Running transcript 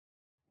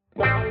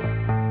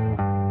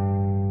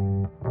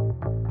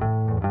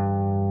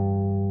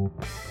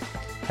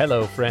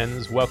Hello,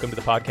 friends. Welcome to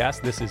the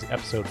podcast. This is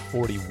episode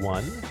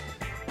 41.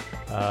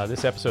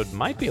 This episode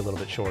might be a little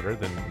bit shorter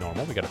than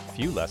normal. We got a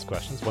few less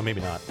questions. Well, maybe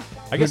not.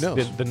 I guess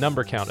the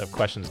number count of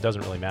questions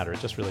doesn't really matter. It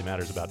just really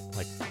matters about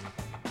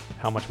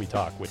how much we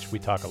talk, which we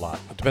talk a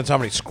lot. It depends how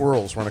many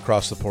squirrels run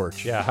across the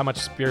porch. Yeah, how much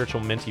spiritual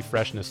minty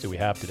freshness do we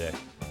have today?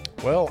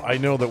 Well, I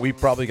know that we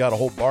probably got a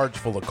whole barge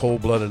full of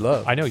cold-blooded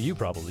love. I know you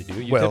probably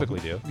do. You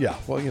typically do. Yeah,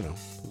 well, you know.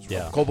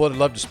 Yeah. Cold-blooded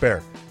love to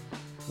spare.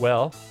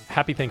 Well,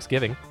 happy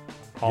Thanksgiving.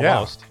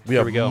 Almost.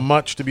 Yeah, we have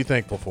much to be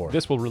thankful for.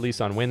 This will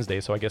release on Wednesday,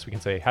 so I guess we can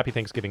say happy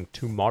Thanksgiving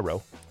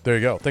tomorrow. There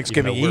you go.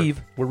 Thanksgiving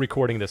Eve. We're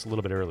recording this a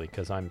little bit early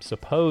because I'm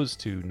supposed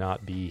to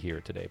not be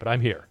here today, but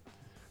I'm here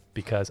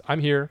because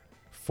I'm here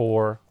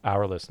for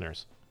our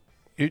listeners.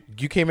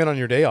 You came in on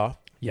your day off.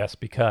 Yes,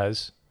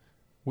 because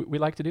we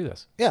like to do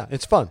this. Yeah,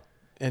 it's fun.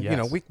 And, Yes. you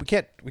know, we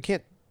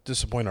can't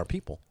disappoint our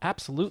people.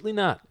 Absolutely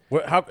not.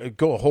 How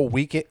go a whole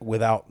week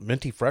without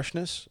minty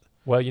freshness?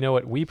 Well, you know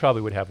what? We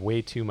probably would have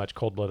way too much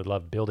cold-blooded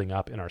love building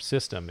up in our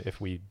system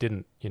if we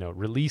didn't,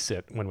 release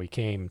it when we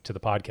came to the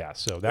podcast.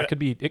 So that could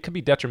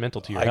be detrimental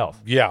to your health.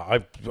 Yeah,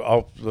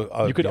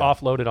 You could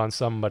offload it on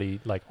somebody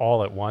like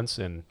all at once,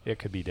 and it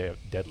could be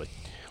deadly.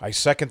 I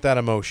second that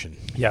emotion.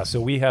 Yeah, so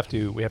we have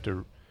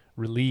to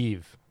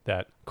relieve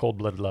that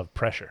cold-blooded love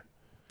pressure.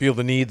 Feel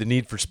the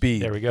need for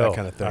speed. There we go. That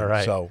kind of thing. All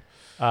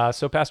right.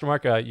 So Pastor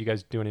Mark, you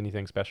guys doing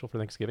anything special for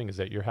Thanksgiving? Is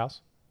that your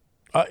house?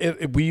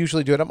 We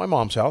usually do it at my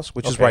mom's house,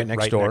 which is right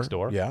next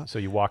door. Yeah. So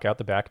you walk out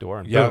the back door,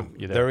 and boom,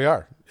 you're there we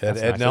are at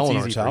That's Ed nice. and That's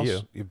Eleanor's easy for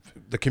house.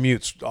 The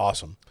commute's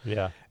awesome.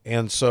 Yeah.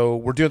 And so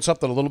we're doing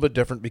something a little bit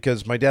different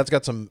because my dad's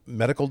got some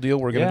medical deal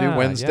we're going to do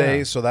Wednesday,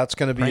 yeah. so that's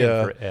going to be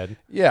Praying for Ed.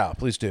 Yeah,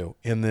 please do.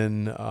 And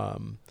then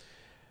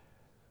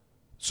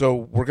so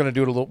we're going to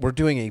do it a little. We're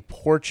doing a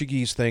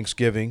Portuguese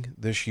Thanksgiving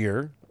this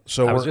year.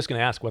 So I was just going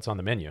to ask what's on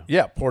the menu.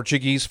 Yeah,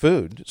 Portuguese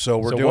food. So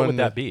we're doing. What would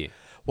that be?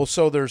 Well,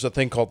 so there's a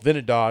thing called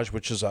vinidage,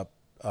 which is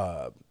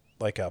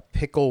like a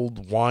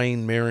pickled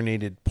wine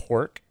marinated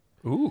pork.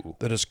 Ooh.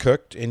 That is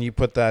cooked, and you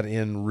put that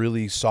in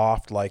really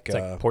soft, like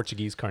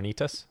Portuguese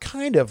carnitas?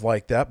 Kind of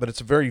like that, but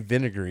it's very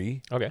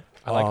vinegary. Okay.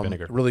 I like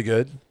vinegar. Really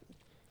good.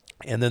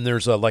 And then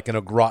there's like an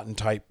au gratin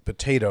type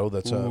potato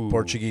that's a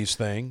Portuguese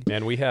thing.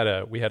 Man, we had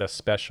a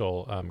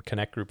special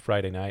Connect Group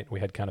Friday night.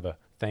 We had kind of a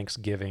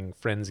Thanksgiving,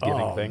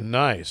 Friendsgiving thing.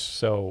 Nice.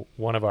 So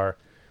one of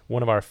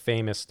our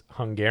famous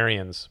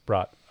Hungarians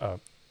brought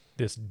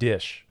this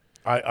dish.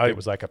 It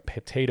was like a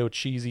potato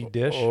cheesy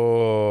dish.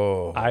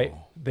 Oh.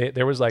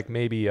 There was like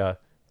maybe a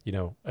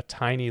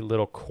tiny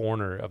little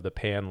corner of the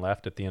pan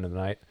left at the end of the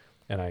night,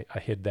 and I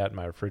hid that in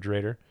my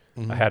refrigerator.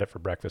 I had it for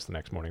breakfast the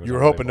next morning. You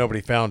were hoping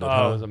nobody found it,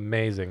 huh? It was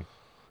amazing.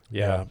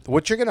 Yeah.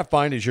 What you're going to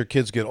find as your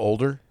kids get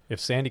older. If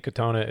Sandy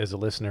Katona is a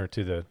listener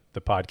to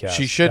the podcast,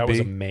 she should be. That was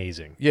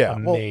amazing. Yeah.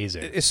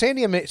 Amazing. Well,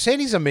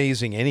 Sandy's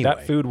amazing anyway.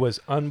 That food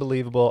was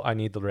unbelievable. I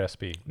need the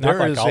recipe. Not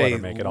like I'll ever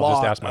make it. I'll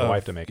just ask my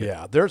wife to make it.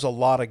 Yeah. There's a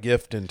lot of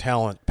gift and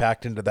talent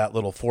packed into that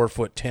little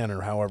 4'10"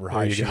 or however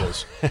high she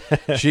is.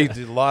 She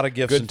did a lot of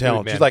gifts and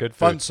talent. Man. She's like Good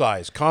fun food.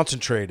 size,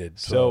 concentrated.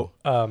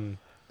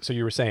 So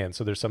you were saying,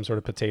 so there's some sort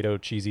of potato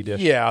cheesy dish?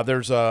 Yeah,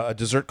 there's a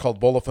dessert called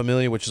Bola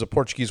Familia, which is a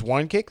Portuguese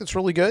wine cake that's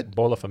really good.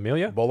 Bola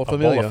Familia? Bola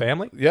Familia. Bola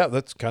family? Yeah,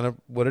 that's kind of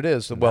what it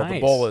is. Well, the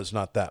bola is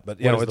not that,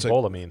 but what does the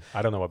bola mean?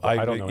 I don't know what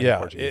I don't know any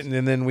Portuguese.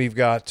 And then we've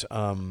got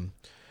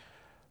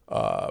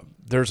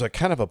there's a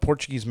kind of a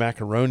Portuguese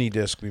macaroni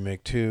disc we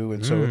make too,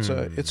 and so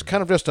it's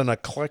kind of just an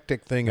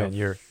eclectic thing of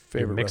you're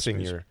mixing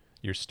recipes.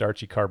 your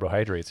starchy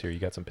carbohydrates here. You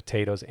got some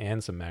potatoes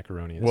and some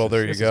macaroni. There you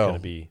go. This is going to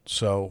be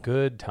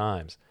good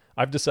times.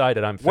 I've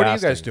decided I'm fasting. What are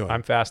you guys doing?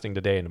 I'm fasting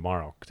today and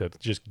tomorrow to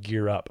just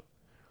gear up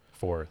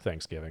for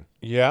Thanksgiving.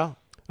 Yeah.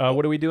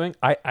 What are we doing?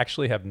 I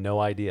actually have no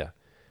idea.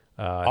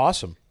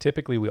 Awesome.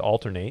 Typically, we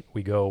alternate.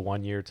 We go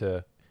one year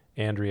to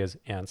Andrea's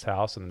aunt's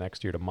house and the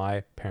next year to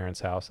my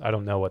parents' house. I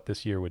don't know what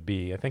this year would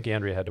be. I think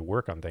Andrea had to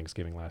work on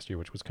Thanksgiving last year,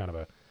 which was kind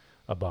of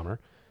a bummer.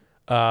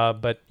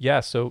 But yeah,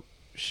 so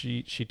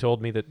she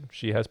told me that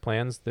she has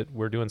plans that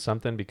we're doing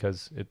something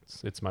because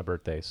it's my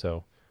birthday.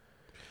 So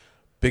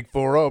Big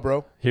 4-0,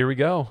 bro. here we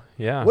go.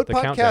 Yeah. What the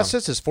podcast countdown. is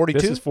this? 42?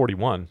 This is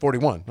 41.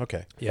 41.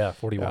 Okay. Yeah,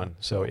 41. Yeah.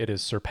 So it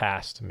has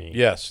surpassed me.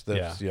 Yes.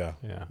 That's, yeah.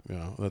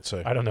 Let's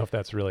say. I don't know if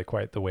that's really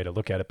quite the way to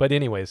look at it. But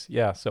anyways,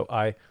 yeah, so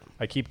I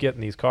keep getting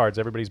these cards.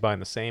 Everybody's buying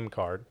the same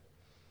card.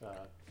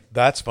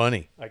 That's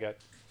funny. I got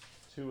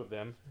 2 of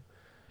them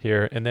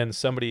here. And then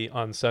somebody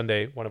on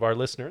Sunday, one of our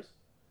listeners,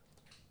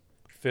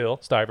 Phil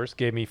Stivers,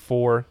 gave me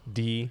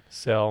 4D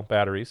cell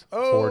batteries.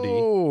 4D.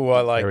 Oh, I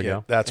like There we it.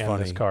 go. That's and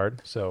funny. this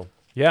card. So,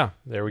 yeah,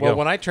 there we Well, go.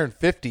 when I turned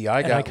 50,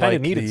 I kind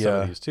of needed some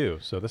of these too.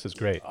 So this is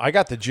great. I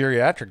got the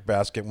geriatric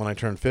basket when I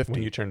turned 50.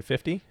 When you turned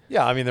 50?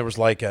 Yeah, I mean, there was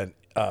like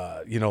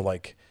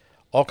like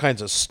all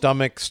kinds of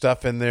stomach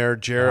stuff in there.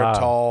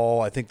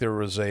 Geritol. I think there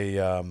was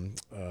a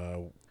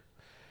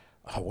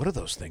what are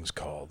those things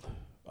called?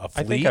 A Fleets?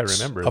 I think I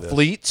remember a this.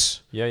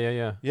 Fleets.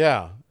 Yeah.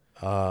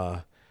 Yeah.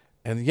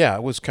 And yeah,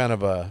 it was kind of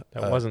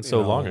That wasn't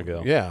so long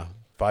ago. Yeah.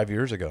 5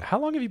 years ago. How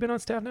long have you been on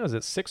staff now? Is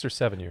it 6 or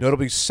 7 years? No, it'll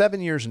be 7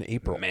 years in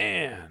April.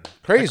 Man,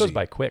 Crazy. It goes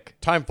by quick.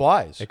 Time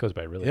flies. It goes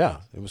by really Yeah,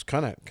 fast. it was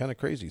kind of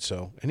crazy.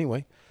 So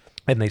anyway,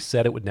 And they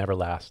said it would never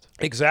last.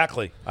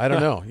 exactly. I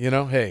don't know.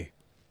 Hey,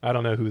 I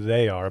don't know who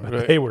they are, but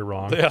Right. they were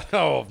wrong.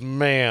 oh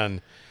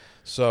man.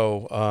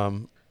 So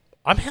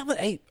I'm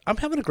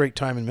having a great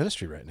time in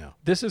ministry right now.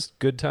 This is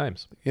good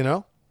times.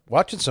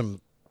 Watching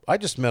some. I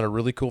just met a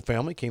really cool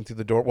family. Came through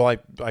the door. Well,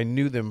 I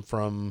knew them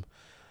from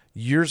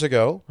years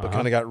ago, but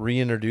kind of got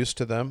reintroduced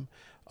to them.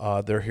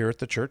 They're here at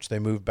the church. They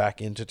moved back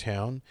into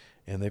town,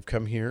 and they've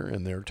come here,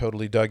 and they're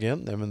totally dug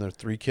in. Them and their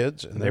 3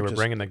 kids, and They were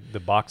bringing the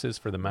boxes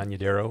for the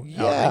Manadero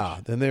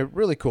outreach. Then they're a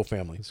really cool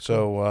family.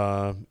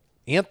 So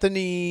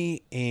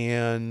Anthony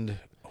and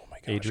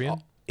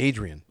Adrian,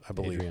 I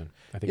believe. Adrian.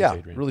 I think Yeah, it's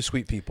Adrian. really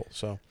sweet people.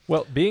 So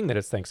Well, being that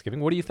it's Thanksgiving,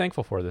 what are you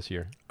thankful for this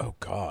year? oh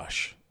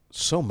gosh,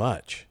 so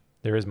much.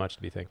 There is much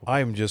to be thankful for.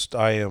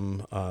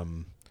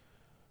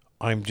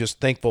 I'm just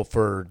thankful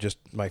for just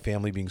my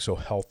family being so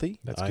healthy.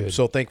 That's I'm good.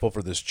 so thankful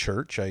for this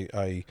church.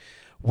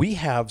 We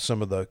have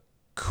some of the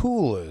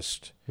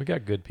coolest We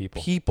got good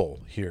people.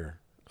 people here,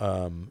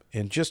 and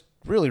just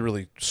really,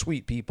 really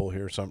sweet people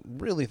here. So I'm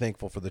really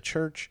thankful for the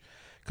church,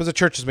 because the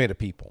church is made of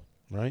people,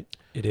 right?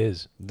 It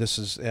is. This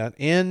is,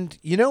 and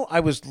I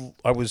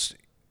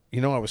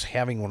was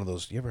having one of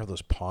those. You ever have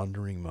those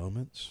pondering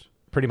moments?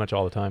 Pretty much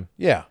all the time.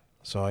 Yeah.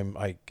 So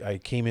I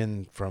came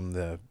in from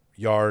the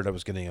yard. I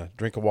was getting a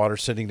drink of water,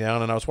 sitting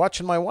down, and I was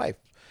watching my wife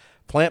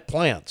plant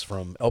plants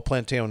from El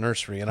Planteo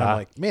Nursery, and I'm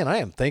like, man, I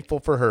am thankful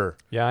for her.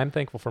 Yeah, I'm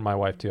thankful for my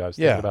wife, too. I was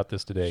thinking about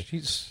this today.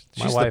 She's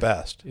My the wife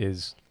best.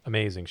 is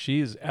amazing.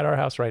 She's at our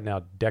house right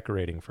now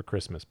decorating for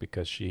Christmas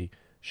because she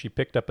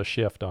picked up a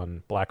shift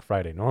on Black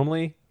Friday.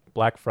 Normally,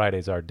 Black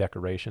Friday's our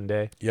decoration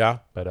day, Yeah.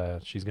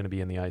 but she's going to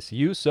be in the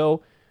ICU.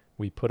 So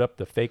we put up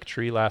the fake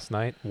tree last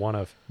night, one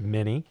of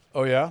many.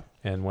 Oh yeah.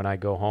 And when I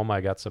go home,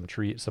 I got some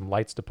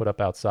lights to put up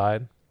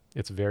outside.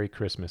 It's very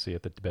Christmassy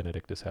at the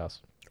Benedictus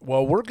house.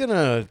 Well, we're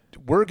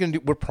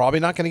probably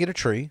not gonna get a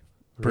tree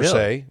per Really?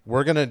 se.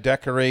 We're gonna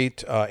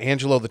decorate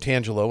Angelo the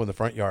Tangelo in the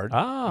front yard.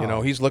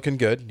 Oh. He's looking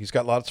good. He's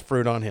got lots of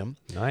fruit on him,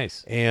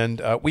 Nice.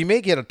 and we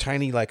may get a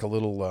tiny, like a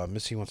little.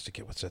 Missy wants to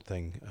get, what's that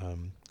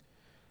thing?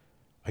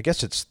 I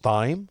guess it's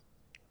thyme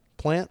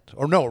plant,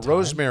 or no,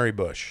 rosemary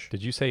bush.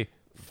 Did you say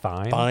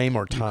thyme? Thyme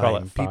or You call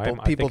thyme. it thyme?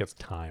 I People- think it's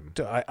thyme.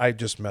 I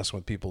just mess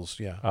with people's.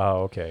 Yeah.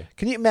 Oh, okay.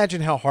 Can you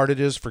imagine how hard it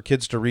is for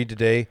kids to read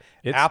today?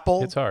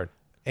 Apple It's hard.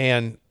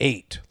 and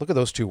 8. Look at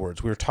those 2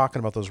 words. We were talking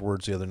about those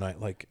words the other night,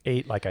 like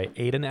Like I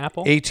ate an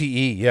apple? ATE.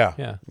 Yeah.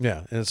 Yeah.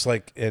 Yeah. And it's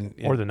like,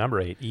 Or the number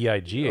 8,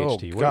 EIGHT.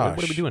 Oh,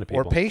 What are we doing to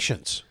people? Or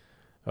patience.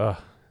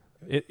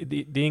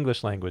 The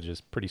English language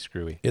is pretty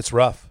screwy, It's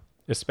rough.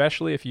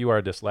 especially if you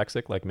are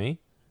dyslexic like me.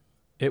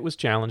 It was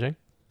challenging.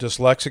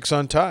 Dyslexics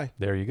untie.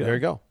 There you go. There you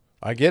go.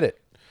 I get it.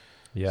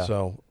 Yeah.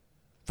 So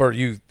for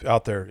you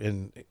out there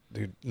in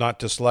not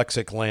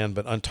dyslexic land,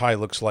 but untie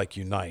looks like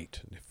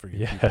unite. For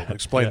you people,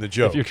 explain Yeah. the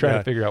joke. If you're trying Yeah.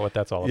 to figure out what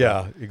that's all about.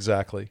 Yeah,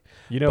 exactly.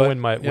 But,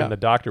 when yeah. the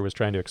doctor was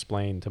trying to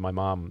explain to my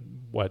mom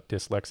what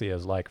dyslexia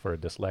is like for a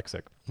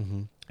dyslexic,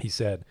 he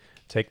said,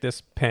 take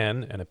this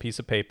pen and a piece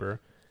of paper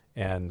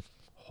and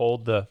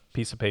hold the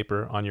piece of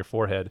paper on your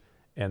forehead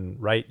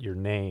and write your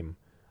name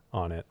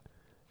on it,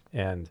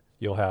 and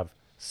you'll have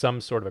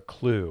some sort of a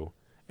clue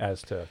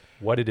as to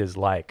what it is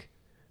like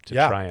to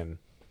try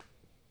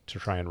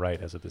and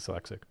write as a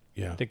dyslexic.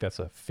 Yeah. I think that's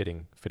a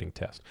fitting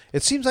test.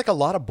 It seems like a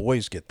lot of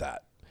boys get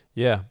that.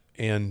 Yeah.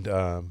 And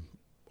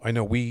I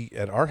know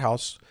at our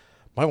house,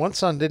 my one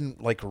son didn't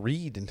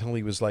read until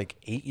he was 8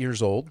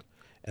 years old.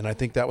 And I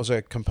think that was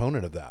a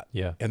component of that.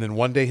 Yeah. And then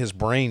one day his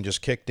brain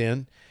just kicked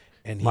in.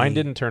 And Mine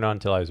didn't turn on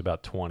until I was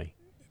about 20.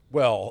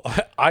 Well,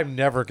 I'm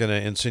never going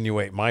to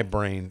insinuate my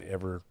brain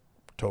ever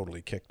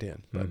totally kicked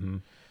in. But,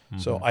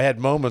 So I had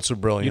moments of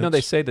brilliance. You know,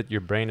 they say that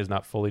your brain is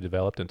not fully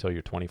developed until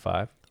you're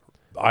 25.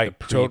 I The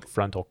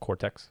prefrontal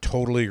cortex.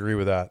 totally agree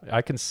with that.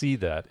 I can see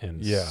that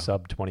in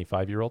sub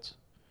 25-year-olds.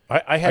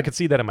 I I had could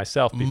see that in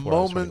myself before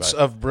moments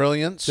I was 25. of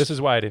brilliance. This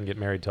is why I didn't get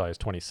married till I was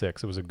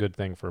 26. It was a good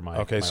thing for my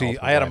Okay, my see,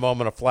 ultimate I had a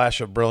life. a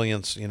flash of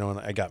brilliance, and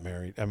I got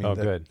married. I mean,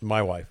 Good.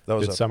 My wife. That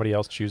was Did somebody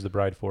else choose the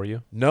bride for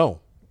you? no.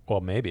 Well,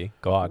 maybe.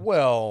 God.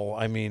 Well,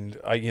 I mean,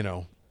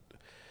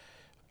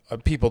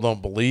 people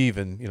don't believe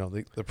in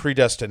the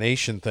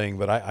predestination thing,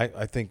 but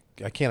I think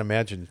I can't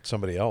imagine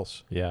somebody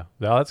else. Yeah.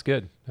 Well, that's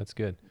good. That's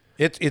good.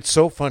 It's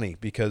so funny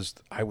because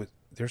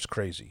there's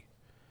crazy.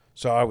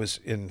 So I was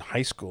in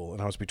high school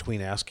and I was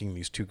between asking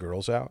these 2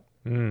 girls out,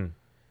 and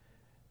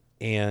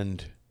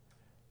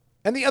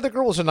the other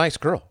girl was a nice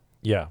girl,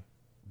 Yeah.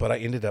 but I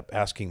ended up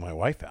asking my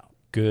wife out.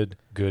 Good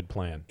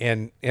plan.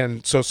 And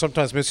so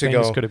sometimes Missy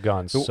Things go, could have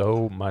gone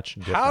so much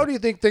different. how do you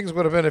think things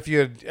would have been if you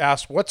had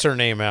asked what's her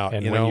name out?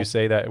 And when you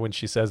say that, when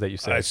she says that, you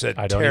say, I said,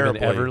 I don't terribly.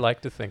 even ever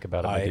like to think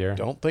about it, my I dear.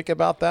 don't think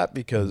about that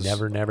because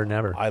Never.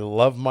 I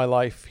love my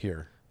life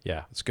here.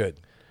 Yeah. It's good.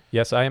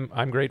 Yes, I'm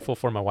grateful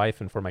for my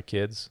wife and for my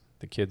kids.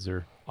 The kids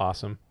are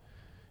awesome.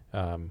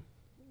 Been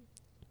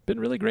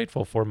really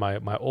grateful for my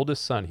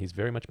oldest son. He's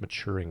very much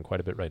maturing quite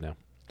a bit right now.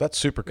 That's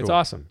super cool. It's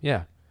awesome.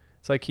 Yeah.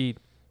 It's like he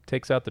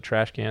takes out the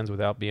trash cans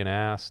without being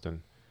asked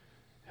and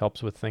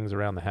helps with things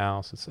around the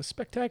house. It's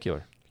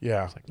spectacular.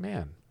 Yeah. It's like,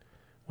 man,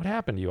 what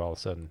happened to you all of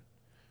a sudden?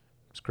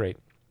 It's great.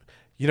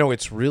 You know,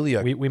 it's really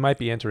We might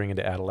be entering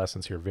into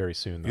adolescence here very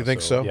soon, though. You think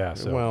so? Yeah.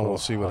 So, well, we'll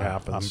see what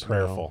happens. I'm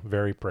prayerful,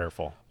 very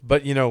prayerful.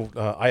 But,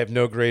 I have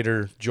no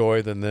greater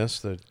joy than this,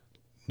 that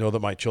know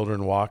that my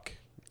children walk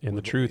In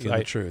the truth. In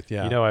the truth,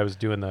 yeah. I was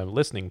doing the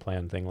listening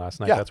plan thing last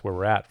night. Yeah. That's where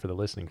we're at for the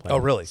listening plan. Oh,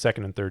 really?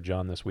 2nd and 3rd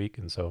John this week.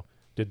 And so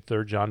did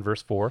 3rd John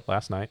verse 4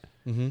 last night.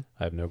 Mm-hmm.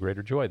 I have no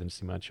greater joy than to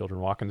see my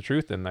children walk in the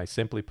truth. And I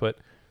simply put,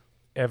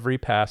 every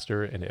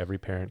pastor and every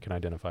parent can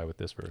identify with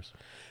this verse.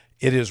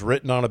 It is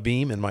written on a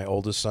beam in my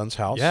oldest son's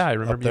house. Yeah, I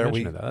remember up there. you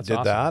We mentioning that. That's did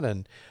awesome. that,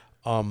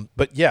 and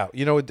but yeah,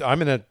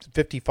 I'm in a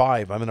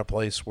 55. I'm in a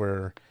place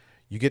where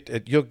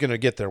you're going to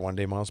get there one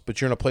day, Miles. But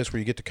you're in a place where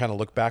you get to kind of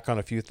look back on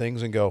a few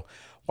things and go,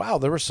 "Wow,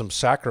 there was some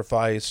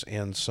sacrifice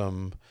and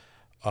some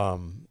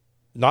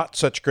not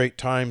such great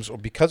times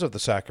because of the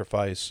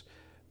sacrifice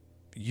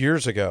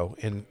years ago."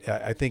 And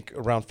I think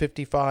around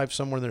 55,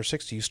 somewhere in there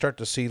 60, you start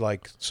to see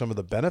like some of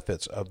the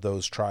benefits of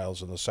those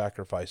trials and those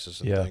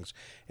sacrifices and things,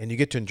 and you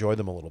get to enjoy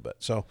them a little bit.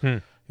 So,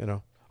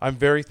 I'm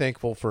very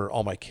thankful for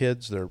all my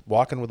kids. They're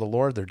walking with the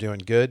Lord. They're doing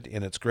good,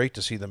 and it's great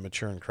to see them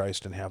mature in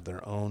Christ and have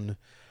their own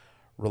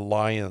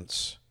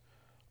reliance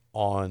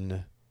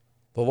on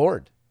the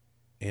Lord.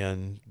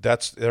 And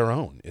that's their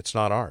own. It's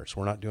not ours.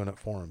 We're not doing it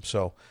for them.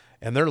 So,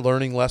 and they're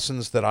learning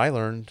lessons that I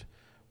learned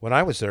when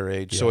I was their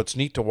age. Yeah. So it's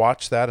neat to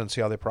watch that and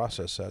see how they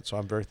process that. So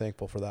I'm very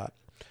thankful for that.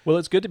 Well,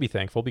 it's good to be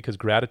thankful because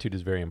gratitude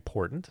is very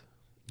important.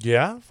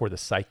 Yeah. For the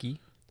psyche.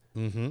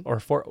 Mm-hmm.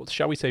 Or for,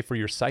 shall we say, for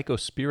your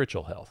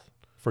psycho-spiritual health.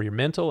 For your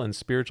mental and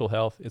spiritual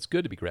health, it's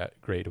good to be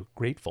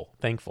grateful,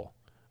 thankful.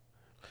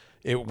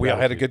 We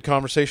had a good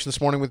conversation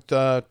this morning with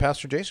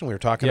Pastor Jason. We were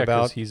talking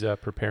about... he's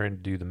preparing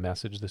to do the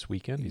message this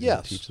weekend. He's yes.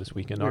 going to teach this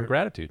weekend on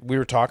gratitude. We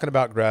were talking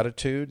about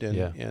gratitude,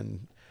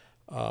 and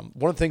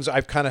one of the things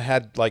I've kind of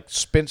had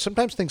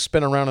sometimes things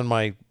spin around in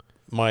my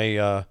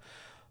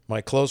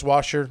clothes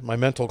washer, my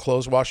mental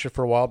clothes washer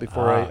for a while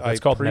before I it's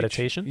called preach.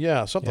 Meditation?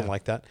 Yeah, something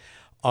like that.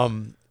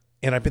 And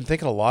I've been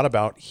thinking a lot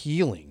about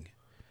healing.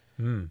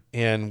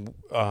 And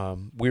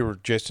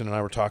Jason and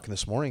I were talking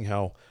this morning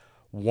how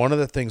one of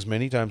the things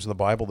many times in the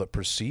Bible that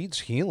precedes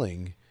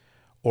healing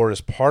or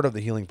is part of the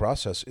healing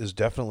process is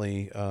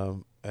definitely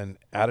an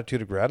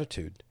attitude of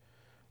gratitude.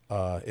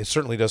 It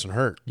certainly doesn't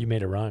hurt. You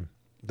made a rhyme.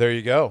 There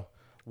you go.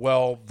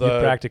 Well, you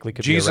practically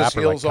could Jesus be a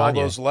rapper heals like all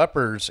Kanye. those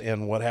lepers,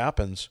 and what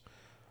happens?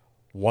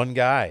 One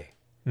guy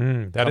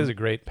that is a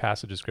great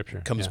passage of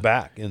Scripture. comes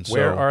back. And so,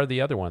 where are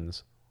the other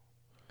ones?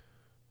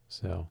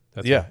 So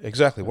that's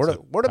exactly. Where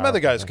do other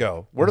guys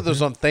go? Where do Mm-hmm.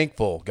 those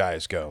unthankful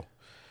guys go?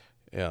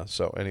 Yeah.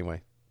 So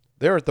anyway,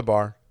 they're at the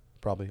bar,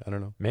 probably. I don't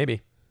know.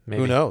 Maybe.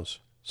 Who knows?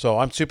 So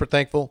I'm super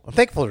thankful. I'm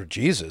thankful for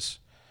Jesus.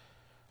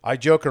 I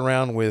joke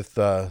around with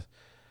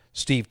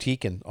Steve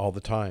Teakin all the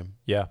time.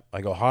 Yeah.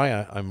 I go,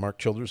 "Hi, I'm Mark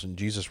Childers, and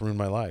Jesus ruined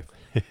my life,"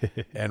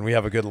 and we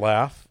have a good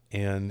laugh.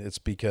 And it's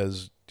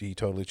because he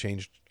totally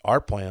changed our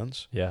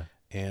plans. Yeah.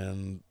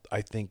 And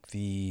I think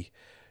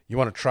you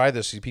want to try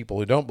this, these people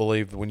who don't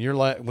believe, when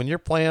your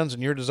plans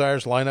and your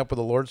desires line up with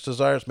the Lord's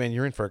desires, man,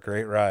 you're in for a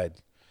great ride.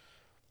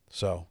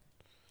 So,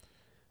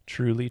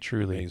 truly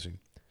amazing.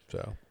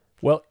 So,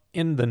 well,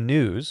 in the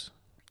news,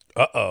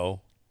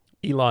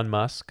 Elon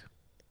Musk,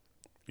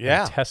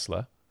 and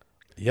Tesla,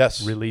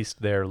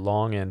 released their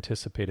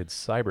long-anticipated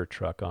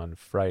Cybertruck on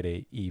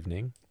Friday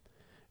evening.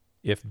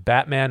 If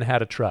Batman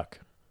had a truck,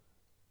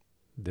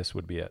 this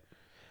would be it.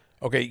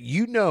 Okay,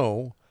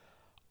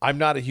 I'm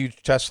not a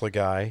huge Tesla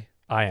guy.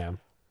 I am.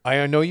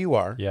 I know you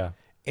are. Yeah.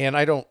 And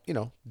I don't,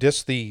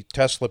 diss the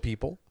Tesla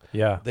people.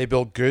 Yeah. They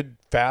build good,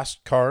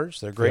 fast cars.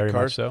 They're great Very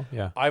cars. much so,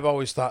 yeah. I've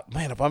always thought,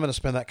 man, if I'm going to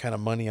spend that kind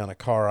of money on a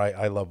car,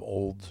 I love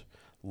old,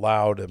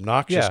 loud,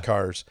 obnoxious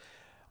cars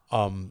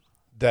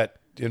that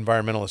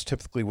environmentalists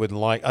typically wouldn't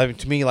like. I mean,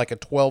 to me, like a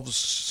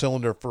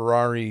 12-cylinder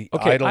Ferrari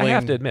idling, I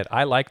have to admit,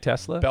 I like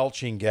Tesla.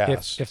 belching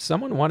gas. If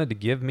someone wanted to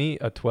give me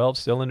a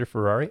 12-cylinder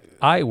Ferrari,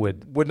 I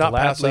would not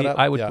pass that up.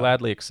 I would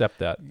gladly accept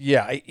that.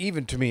 Yeah,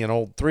 even to me, an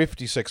old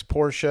 356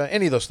 Porsche,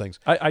 any of those things.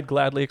 I'd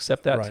gladly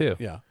accept that too.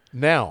 Yeah.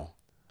 Now,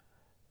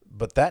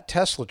 but that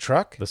Tesla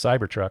truck, the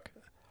Cybertruck,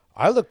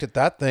 I looked at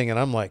that thing and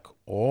I'm like,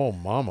 oh,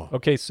 mama.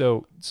 Okay,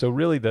 so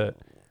really the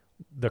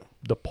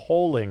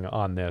polling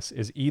on this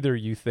is either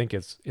you think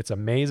it's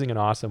amazing and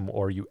awesome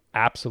or you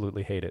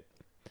absolutely hate it.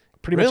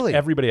 Pretty much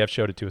everybody I've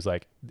showed it to is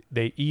like,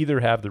 they either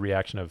have the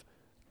reaction of,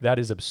 that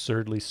is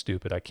absurdly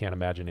stupid, I can't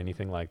imagine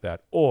anything like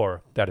that,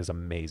 or that is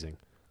amazing.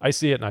 I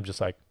see it and I'm just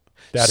like,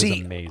 that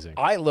is amazing.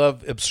 I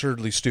love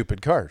absurdly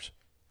stupid cars.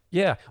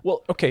 Yeah.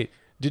 Well, okay.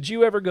 Did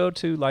you ever go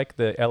to like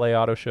the LA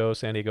Auto Show,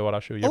 San Diego Auto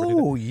Show? You ever did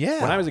that?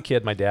 Yeah. When I was a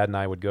kid, my dad and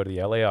I would go to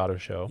the LA Auto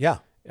Show. Yeah.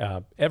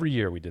 Every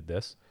year we did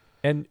this.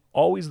 And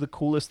always the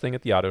coolest thing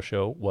at the auto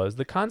show was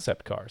the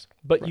concept cars.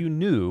 But you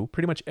knew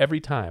pretty much every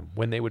time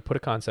when they would put a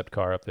concept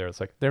car up there, it's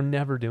like, they're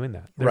never doing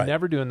that. They're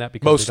never doing that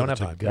because they don't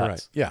have the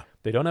guts. Yeah.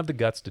 They don't have the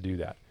guts to do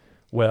that.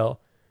 Well,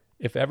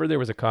 If ever there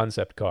was a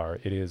concept car,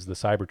 it is the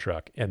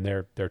Cybertruck, and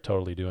they're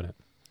totally doing it.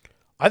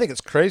 I think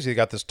it's crazy. They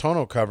got this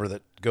tonneau cover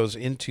that goes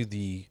into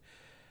the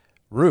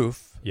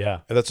roof. Yeah.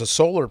 And that's a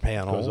solar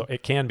panel.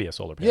 It can be a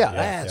solar panel. Yeah,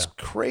 that's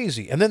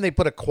crazy. And then they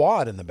put a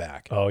quad in the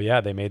back. Oh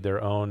yeah, they made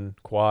their own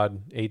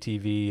quad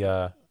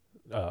ATV,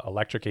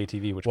 electric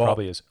ATV, which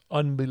probably is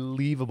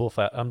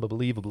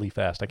unbelievably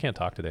fast. I can't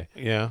talk today.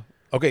 Yeah.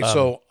 Okay,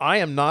 so I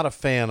am not a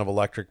fan of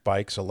electric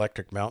bikes,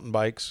 electric mountain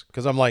bikes,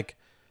 because I'm like,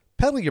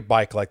 pedal your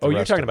bike like the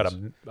rest you're talking of about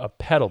us. a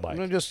pedal bike.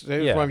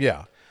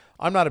 Yeah.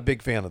 I'm not a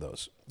big fan of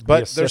those.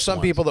 But assist there's some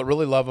ones. people that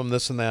really love them,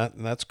 this and that,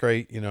 and that's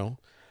great,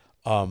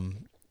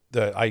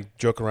 I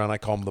joke around, I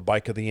call them the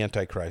bike of the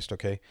Antichrist,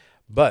 okay?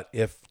 But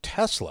if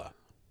Tesla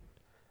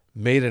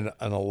made an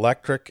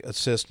electric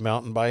assist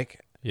mountain bike,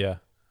 Yeah,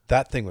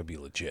 that thing would be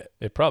legit.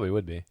 it probably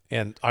would be.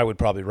 And I would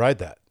probably ride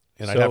that.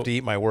 And I'd So- have to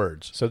eat my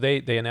words. So they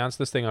announced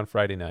this thing on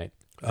Friday night.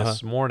 Uh-huh.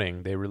 This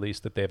morning they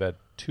released that they've had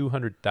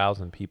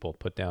 200,000 people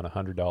put down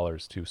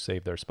 $100 to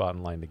save their spot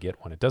in line to get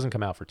one. It doesn't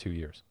come out for 2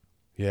 years.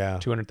 Yeah.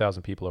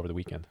 200,000 people over the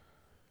weekend.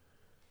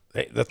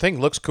 Hey, the thing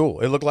looks cool.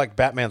 It looked like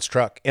Batman's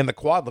truck. And the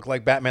quad looked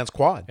like Batman's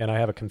quad. And I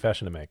have a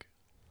confession to make.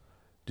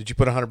 Did you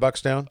put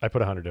 $100 down? I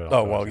put $100 down.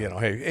 Oh, well,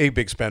 hey, a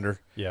big spender.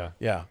 Yeah.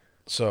 Yeah.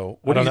 So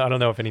I don't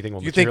know if anything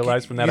will you think,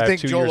 materialize from that. you I have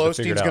think 2 Joel years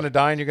to figure Osteen's it going to out.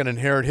 die and you're going to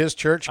inherit his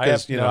church? I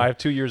have, Because, I have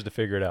 2 years to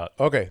figure it out.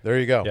 Okay, there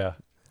you go. Yeah.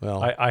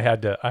 Well, I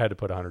had to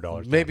put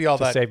 $100 Maybe down all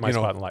to that, save my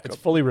spot in line. It's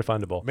fully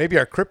refundable. maybe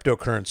our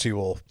cryptocurrency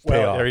will pay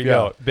Well, off. there you Yeah.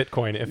 go.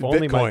 Bitcoin. If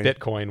only my Bitcoin.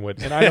 Bitcoin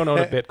would, and I don't own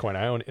a Bitcoin.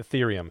 I own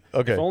Ethereum.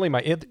 Okay. If only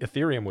my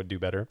Ethereum would do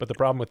better. But the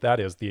problem with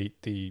that is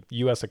the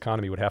U.S.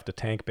 economy would have to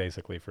tank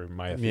basically for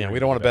my Ethereum. Yeah, we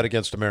don't want to bet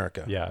against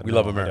America. Yeah, we no,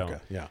 love I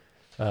America. Yeah.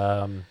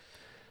 Um,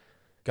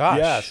 Gosh.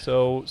 yeah.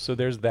 So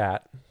there's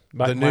that.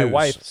 My The news.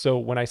 wife. So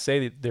when I say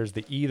that there's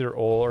the either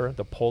or,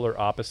 the polar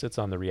opposites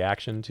on the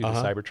reaction to the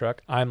Cybertruck,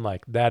 I'm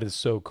like, that is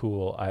so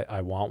cool.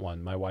 I want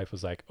one. My wife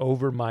was like,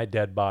 over my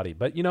dead body.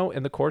 But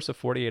in the course of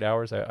 48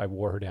 hours, I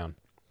wore her down.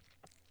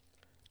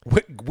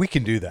 We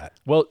can do that.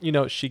 Well,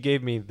 she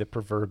gave me the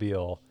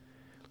proverbial,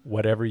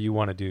 whatever you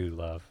want to do,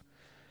 love.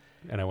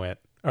 And I went,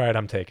 all right,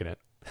 I'm taking it.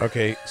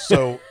 Okay,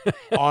 so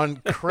on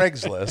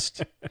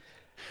Craigslist,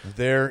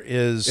 there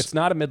is It's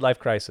not a midlife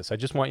crisis. I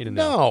just want you to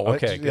know. no.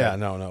 Okay. Good. Yeah,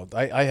 no.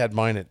 I had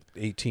mine at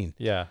 18.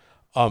 Yeah.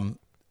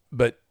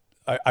 But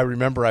I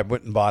remember I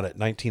went and bought at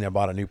 19. I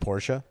bought a new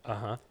Porsche,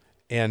 Uh-huh.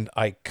 and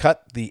I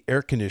cut the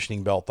air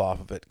conditioning belt off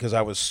of it because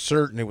I was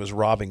certain it was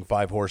robbing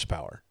 5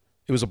 horsepower.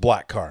 It was a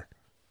black car.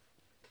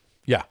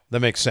 Yeah, that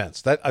makes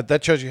sense.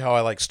 That shows you how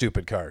I like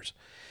stupid cars.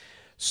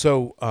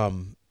 So,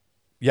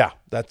 yeah,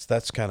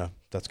 that's kind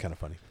of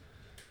funny.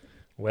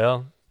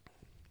 Well,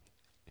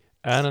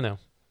 I don't know.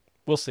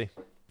 We'll see.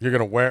 You're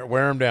gonna wear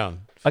them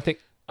down. I think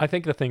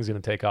the thing's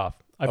going to take off.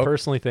 I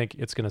personally think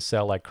it's going to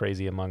sell like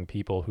crazy among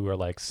people who are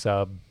like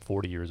sub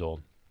 40 years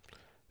old.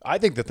 I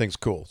think the thing's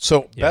cool.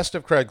 So, best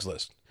of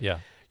Craigslist. Yeah.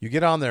 You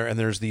get on there, and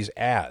there's these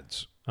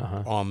ads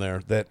on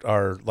there that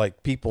are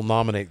like people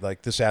nominate,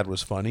 like this ad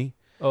was funny.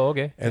 Oh,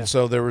 okay. And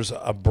so there was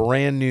a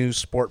brand new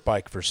sport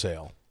bike for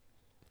sale.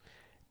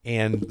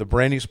 And the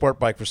brand new sport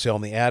bike for sale,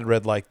 and the ad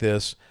read like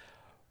this: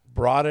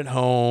 brought it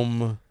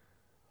home,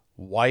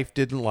 wife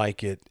didn't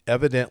like it,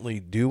 evidently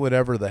do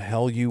whatever the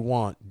hell you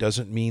want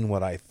doesn't mean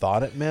what I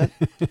thought it meant.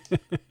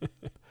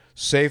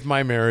 Save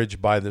my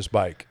marriage, buy this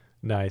bike.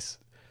 Nice.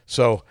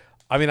 So,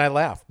 I mean, I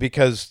laugh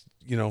because,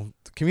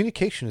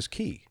 communication is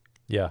key.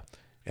 Yeah.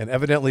 And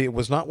evidently it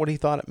was not what he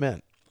thought it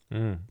meant.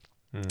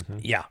 Mm-hmm.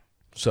 Yeah.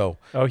 So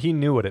Oh, he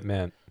knew what it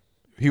meant.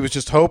 he was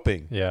just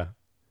hoping. Yeah.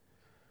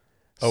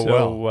 Oh,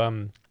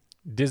 so,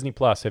 Disney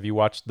Plus, have you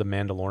watched The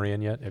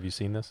Mandalorian yet? Have you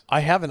seen this?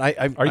 I haven't.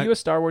 Are you a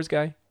Star Wars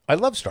guy? I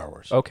love Star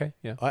Wars. Okay.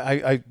 Yeah.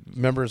 I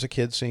remember as a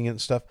kid seeing it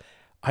and stuff.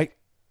 I'm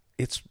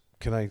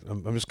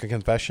just a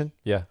confession.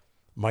 Yeah.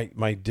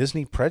 My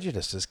Disney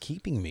prejudice is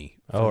keeping me.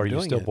 Oh, are you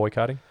doing still it.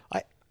 boycotting?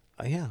 I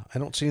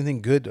don't see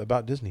anything good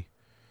about Disney.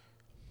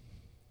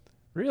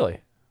 Really?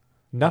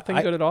 Nothing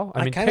good at all?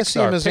 I kind of see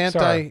him as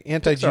anti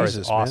Pixar Jesus.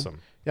 is awesome.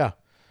 Man. Yeah,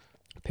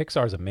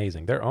 Pixar's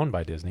amazing. They're owned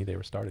by Disney. They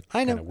were started.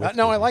 I know. kinda with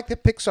No, I Disney. like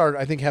that Pixar.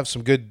 I think have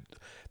some good.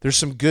 There's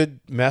some good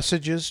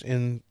messages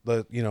in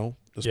the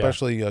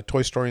especially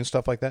Toy Story and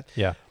stuff like that.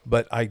 Yeah.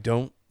 But I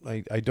don't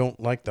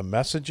like the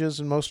messages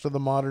in most of the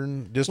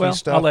modern Disney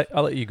stuff.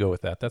 I'll let you go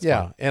with that. That's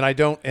yeah, fine. and I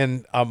don't.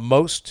 And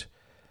most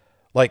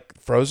like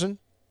Frozen.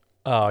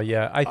 Oh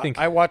yeah, I think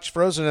I watched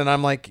Frozen and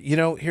I'm like,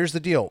 here's the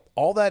deal.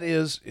 All that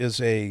is this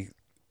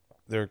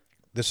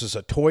is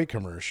a toy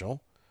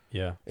commercial.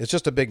 yeah. It's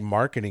just a big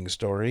marketing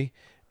story.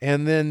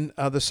 And then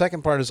the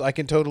second part is I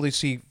can totally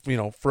see,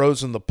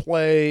 Frozen the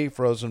play,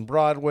 Frozen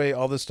Broadway,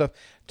 all this stuff.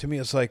 To me,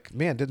 it's like,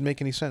 man, it didn't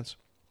make any sense.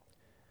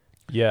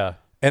 Yeah.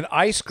 And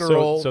Ice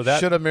Girl So that-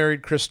 should have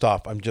married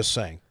Kristoff. I'm just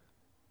saying.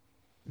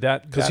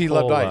 Because he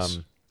loved ice.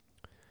 That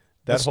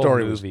That whole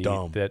story was movie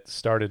dumb. that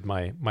started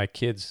my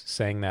kids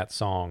sang that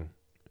song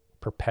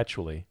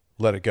perpetually.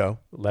 Let it go.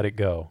 Let It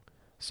Go.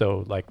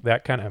 So like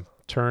that kind of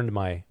turned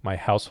my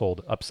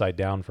household upside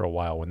down for a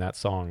while when that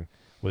song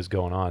was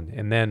going on.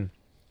 And then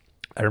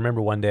I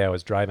remember one day I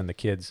was driving the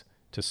kids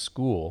to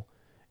school,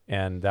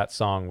 and that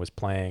song was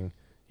playing.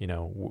 You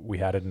know, we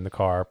had it in the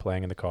car,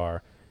 playing in the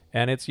car,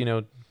 and it's, you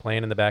know,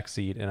 playing in the back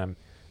seat, and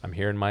I'm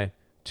hearing my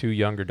two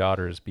younger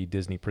daughters be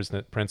Disney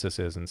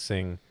princesses and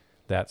sing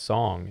that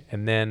song,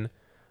 and then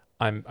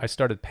I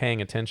started paying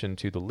attention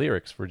to the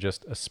lyrics for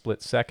just a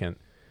split second,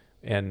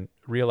 and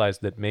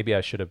realized that maybe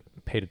I should have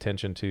paid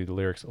attention to the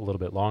lyrics a little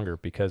bit longer,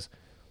 because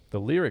the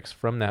lyrics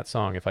from that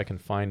song, if I can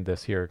find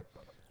this here,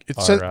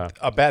 It's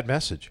a bad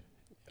message.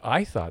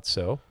 I thought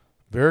so.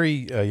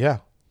 Very, yeah.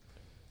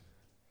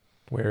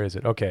 Where is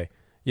it? Okay.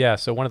 Yeah,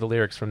 so one of the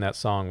lyrics from that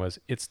song was,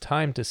 "It's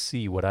time to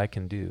see what I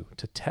can do,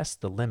 to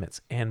test the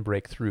limits and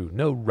break through.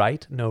 No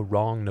right, no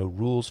wrong, no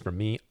rules for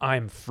me.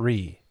 I'm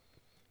free."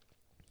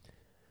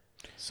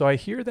 So I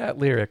hear that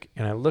lyric,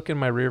 and I look in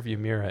my rearview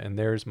mirror, and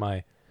there's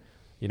my,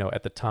 you know,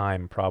 at the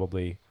time,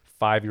 probably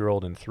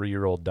 5-year-old and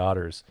 3-year-old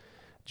daughters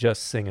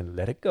just singing,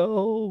 "Let it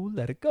go,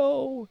 let it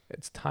go.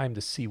 It's time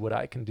to see what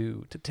I can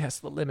do, to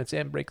test the limits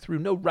and break through.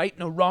 No right,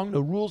 no wrong, no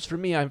rules for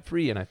me. I'm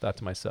free." And I thought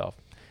to myself,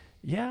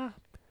 yeah,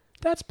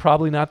 that's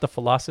probably not the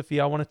philosophy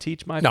I want to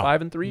teach my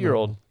 5 and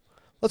 3-year-old.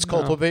 Let's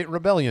cultivate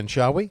rebellion,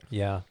 shall we?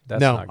 Yeah,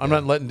 that's No, not good. I'm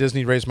not letting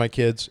Disney raise my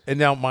kids. And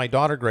now my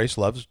daughter Grace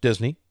loves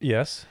Disney,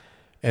 Yes.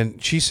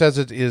 and she says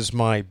it is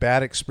my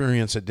bad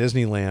experience at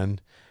Disneyland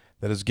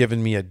that has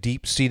given me a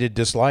deep-seated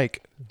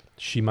dislike.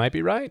 She might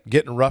be right.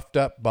 Getting roughed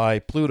up by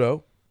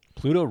Pluto.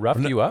 Pluto roughed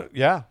you up?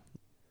 Yeah.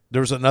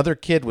 There was another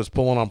kid was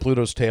pulling on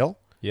Pluto's tail.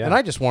 Yeah. And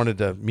I just wanted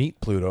to meet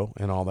Pluto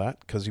and all that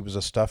because he was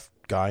a stuffed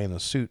guy in a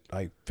suit,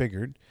 I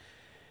figured.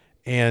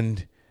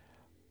 And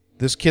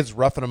this kid's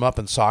roughing him up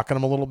and socking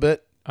him a little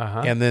bit.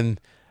 Uh-huh. And then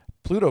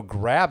Pluto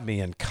grabbed me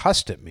and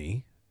cussed at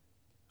me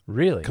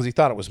Really? because he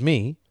thought it was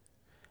me.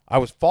 I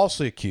was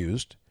falsely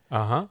accused.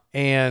 Uh-huh.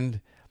 And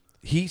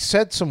he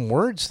said some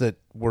words that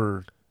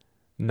were,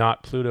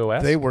 Not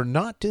Pluto-esque? they were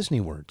not Disney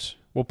words.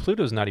 Well,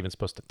 Pluto's not even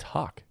supposed to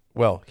talk.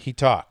 Well, he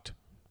talked.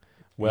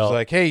 Well, He was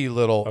like, "Hey, you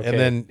little,"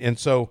 okay. and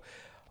so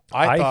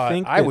I thought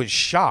think I that- was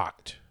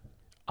shocked.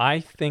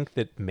 I think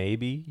that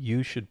maybe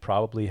you should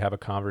probably have a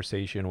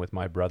conversation with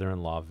my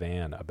brother-in-law,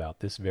 Van, about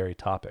this very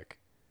topic.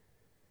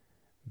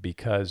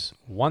 Because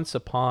once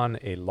upon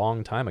a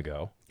long time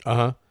ago,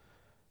 Uh-huh.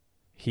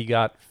 he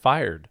got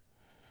fired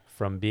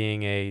from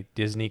being a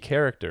Disney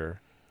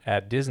character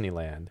at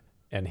Disneyland,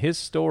 and his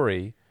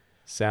story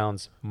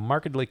sounds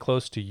markedly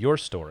close to your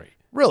story.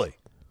 Really?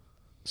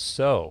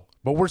 So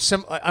But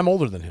I'm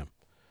older than him.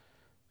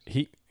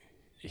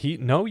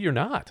 no, you're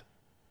not.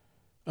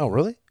 Oh,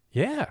 really?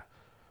 Yeah.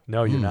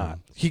 No, you're not.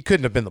 He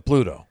couldn't have been the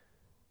Pluto.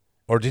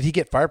 Or did he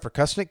get fired for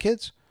cussing at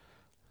kids?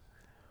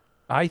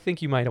 I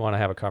think you might want to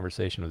have a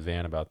conversation with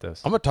Van about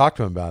this. I'm going to talk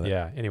to him about it.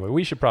 Yeah. Anyway,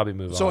 we should probably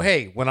move on. So,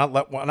 hey, when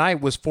I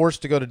was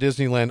forced to go to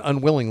Disneyland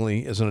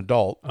unwillingly as an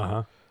adult,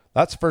 Uh-huh.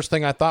 that's the first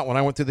thing I thought when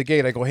I went through the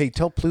gate. I go, "Hey,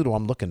 tell Pluto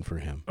I'm looking for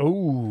him. Oh,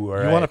 all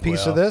right. You want a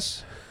piece well, of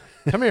this?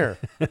 Come here.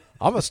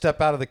 I'm going to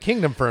step out of the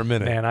kingdom for a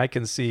minute. Man, I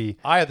can see.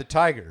 Eye of the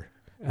tiger.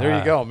 There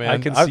you go, man. I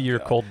can see your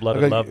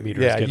cold-blooded love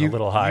meter is getting a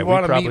little high. You We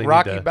want to probably meet need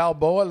Rocky to-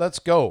 Balboa? Let's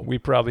go. We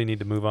probably need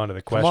to move on to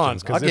the Come on.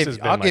 questions, because this has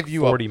been I'll like give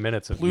you a 40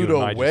 minutes of you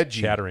Pluto and I wedgie. just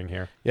chattering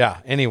here. Yeah.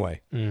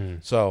 Anyway,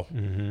 so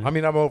I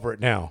mean, I'm over it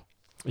now.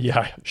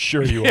 Yeah,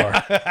 sure you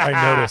are.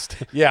 I noticed.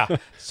 Yeah.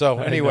 So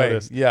anyway,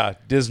 noticed. yeah,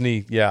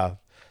 Disney. Yeah,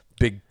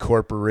 big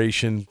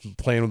corporation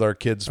playing with our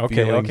kids'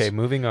 Okay, feelings. okay,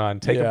 moving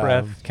on. Take a Yeah.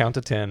 breath. Count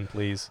to 10,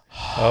 please.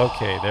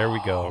 Okay, there we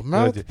go. Good.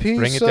 Mouthpiece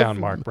Bring it of- down,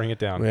 Mark. Bring it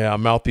down. Yeah,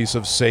 mouthpiece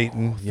of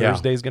Satan. Yeah.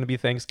 Thursday's going to be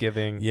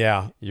Thanksgiving.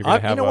 Yeah. You're gonna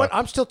have you know a what?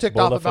 I'm still ticked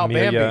off Bola about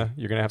Familia. Bambi.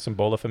 You're going to have some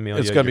Bola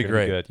Familia. It's gonna be You're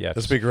great. Good. Yeah, It's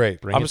just gonna be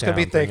great. bring I'm it just gonna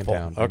be down, bring it thankful.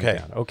 down, bring it Okay.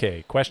 down.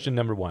 Okay, question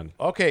number 1.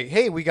 Okay.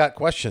 Hey, we got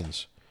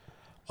questions.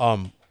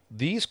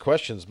 These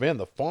questions, man,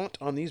 the font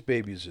on these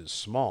babies is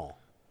small.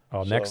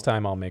 Oh, next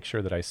time I'll make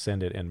sure that I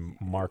send it in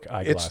Mark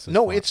eyeglasses.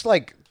 font. It's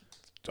like,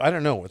 I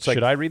don't know. It's like,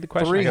 Should I read the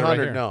question? I got it right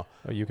 300. here. No.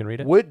 Oh, you can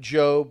read it? Would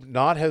Job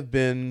not have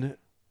been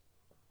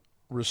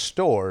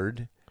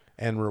restored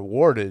and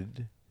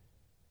rewarded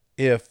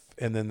if,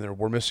 and then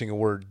we're missing a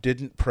word,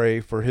 didn't pray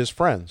for his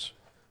friends?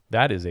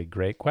 That is a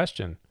great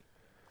question.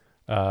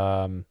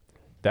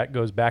 That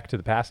goes back to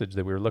the passage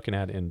that we were looking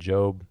at in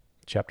Job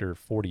chapter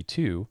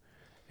 42.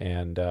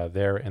 And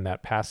there in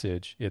that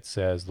passage, it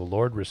says, the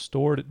Lord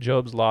restored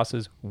Job's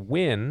losses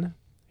when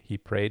he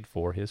prayed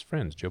for his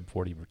friends. Job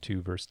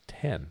 42, verse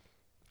 10.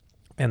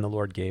 And the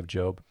Lord gave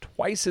Job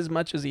twice as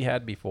much as he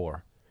had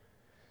before.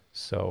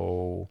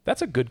 So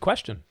that's a good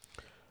question.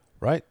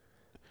 Right?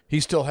 He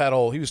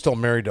was still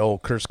married to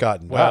old Kurt Scott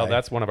and Well, died.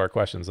 that's one of our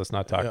questions. Let's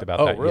not talk Yeah. about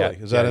Oh, that really?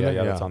 yet. Is that in there?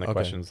 Yeah, that's Yeah, on the okay.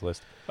 questions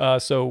list.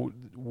 So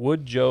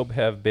would Job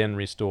have been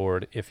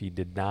restored if he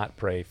did not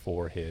pray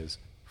for his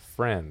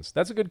friends?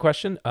 That's a good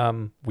question.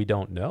 We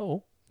don't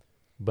know,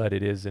 but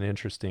it is an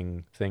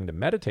interesting thing to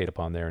meditate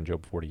upon there in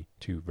Job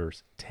 42,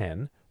 verse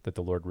 10, that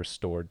the Lord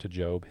restored to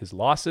Job his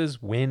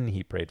losses when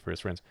he prayed for his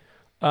friends.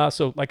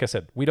 So like I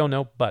said, we don't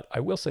know, but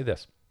I will say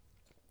this.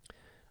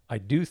 I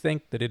do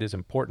think that it is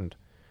important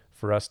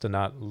for us to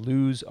not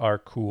lose our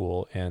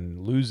cool and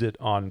lose it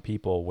on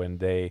people when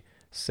they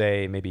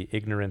say maybe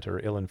ignorant or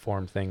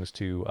ill-informed things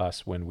to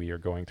us when we are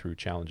going through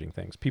challenging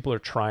things. People are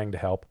trying to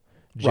help.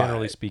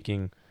 Generally Right.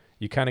 speaking,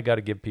 you kind of got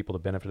to give people the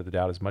benefit of the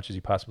doubt as much as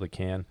you possibly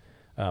can.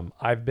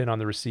 I've been on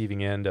the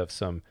receiving end of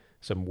some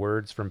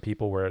words from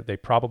people where they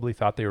probably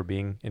thought they were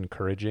being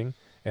encouraging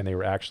and they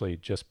were actually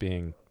just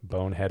being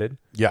boneheaded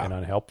Yeah. and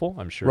unhelpful.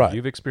 I'm sure Right.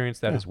 you've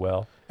experienced that Yeah. as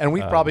well. And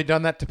we've probably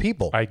done that to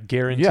people. I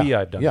guarantee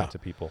Yeah, I've done yeah. that to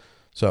people.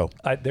 So,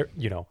 I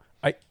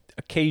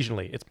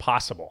occasionally, it's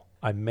possible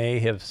I may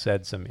have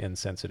said some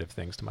insensitive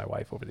things to my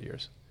wife over the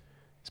years.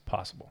 It's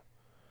possible.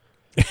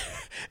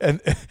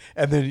 and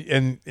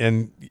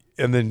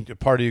then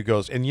part of you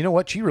goes, and you know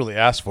what? She really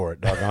asked for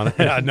it, doggone it.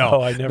 Yeah,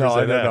 No, I never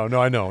said that.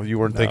 No, I know. You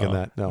weren't thinking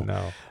that. No.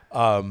 No.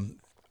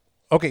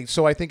 Okay,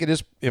 so I think it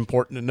is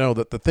important to know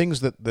that the things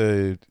that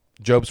the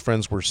Job's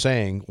friends were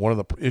saying, one of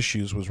the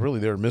issues was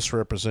really they were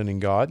misrepresenting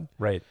God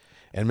Right.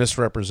 and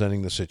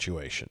misrepresenting the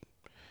situation.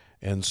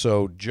 And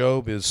so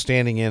Job is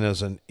standing in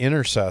as an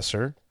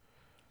intercessor,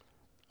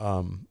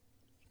 kind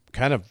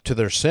of to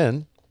their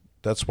sin.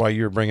 That's why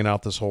you're bringing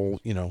out this whole,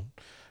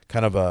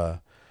 kind of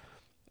a,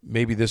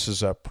 maybe this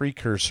is a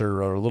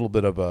precursor or a little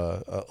bit of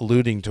a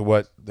alluding to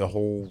what the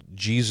whole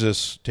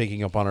Jesus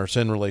taking up on our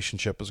sin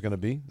relationship is going to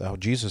be. How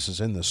Jesus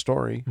is in this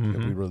story, if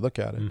we really look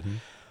at it.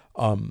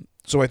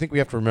 So I think we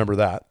have to remember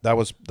that. That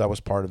was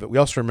part of it. We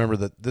also remember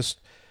that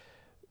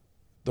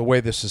the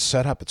way this is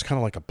set up, it's kind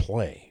of like a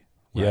play,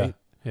 right?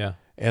 Yeah.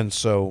 And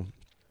so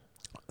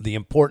the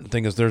important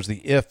thing is there's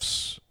the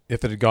ifs.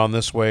 If it had gone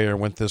this way or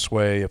went this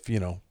way, if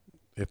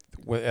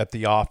at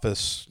the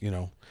office,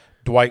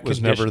 Dwight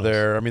was never Conditionals.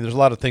 there. I mean, there's a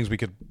lot of things we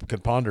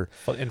could ponder.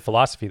 In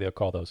philosophy, they'll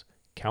call those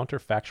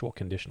counterfactual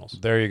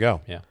conditionals. There you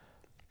go. Yeah.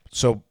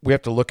 So we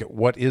have to look at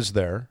what is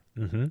there,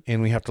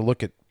 and we have to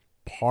look at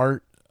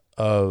part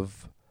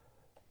of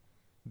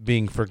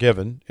being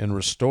forgiven and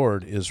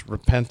restored is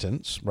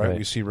repentance, right? Right.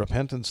 We see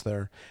repentance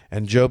there,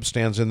 and Job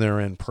stands in there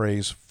and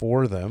prays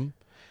for them.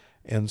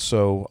 And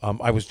so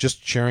I was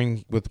just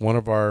sharing with one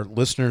of our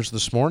listeners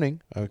this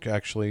morning.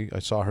 Actually, I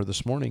saw her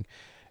this morning.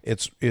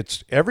 It's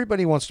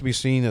everybody wants to be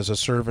seen as a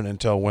servant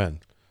until when?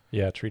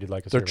 Yeah, treated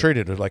like a They're servant.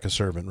 treated like a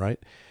servant, right?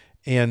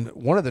 And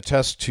one of the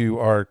tests to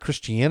our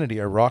Christianity,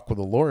 our rock with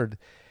the Lord,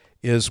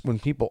 is when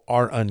people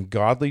are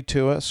ungodly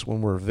to us,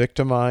 when we're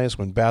victimized,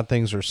 when bad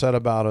things are said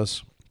about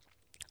us,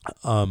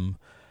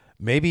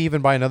 maybe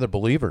even by another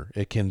believer,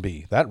 it can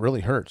be. That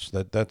really hurts.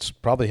 That's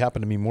probably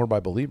happened to me more by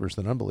believers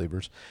than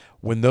unbelievers.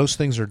 When those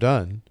things are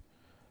done,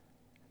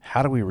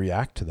 how do we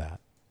react to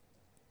that?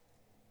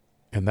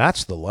 And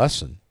that's the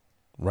lesson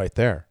right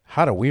there.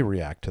 How do we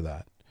react to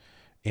that?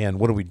 And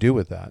what do we do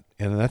with that?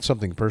 And that's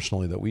something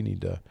personally that we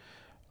need to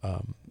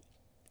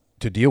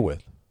deal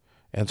with.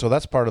 And so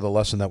that's part of the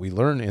lesson that we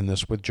learn in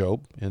this with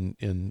Job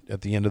in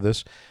at the end of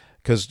this.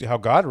 Because how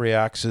God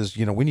reacts is,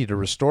 we need to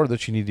restore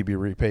this. You need to be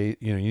repaid.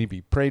 You need to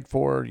be prayed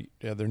for.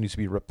 There needs to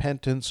be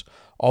repentance,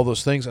 all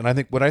those things. And I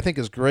think what I think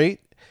is great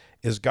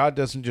is God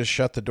doesn't just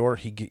shut the door.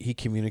 He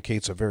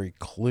communicates a very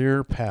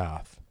clear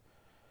path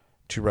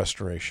to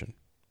restoration.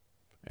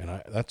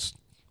 And that's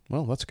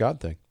a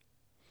God thing.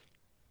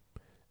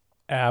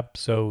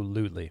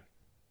 Absolutely.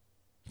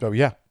 So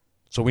yeah.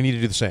 So we need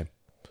to do the same.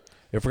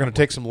 If we're going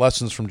to take some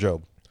lessons from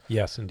Job.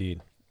 Yes,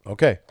 indeed.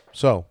 Okay.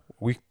 So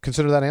we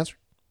consider that answer?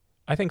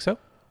 I think so.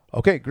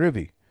 Okay,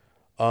 groovy.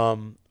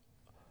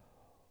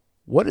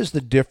 What is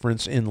the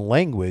difference in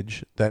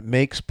language that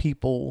makes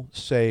people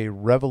say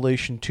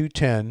Revelation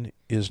 2:10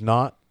 is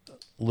not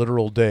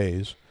literal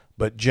days,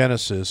 but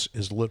Genesis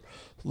is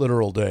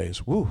literal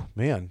days? Woo,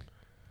 man.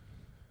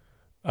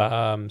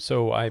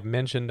 So I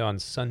mentioned on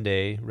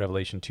Sunday,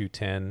 Revelation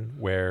 2:10,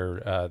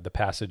 where the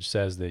passage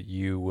says that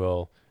you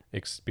will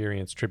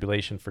experience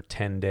tribulation for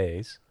 10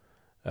 days.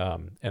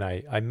 And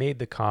I made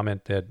the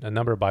comment that a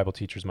number of Bible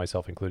teachers,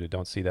 myself included,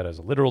 don't see that as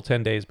a literal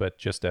 10 days, but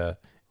just a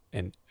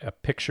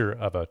picture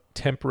of a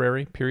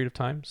temporary period of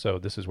time. So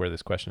this is where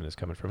this question is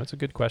coming from. It's a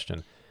good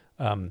question.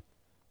 And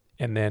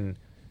then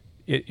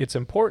it's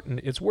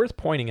important. It's worth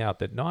pointing out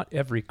that not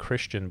every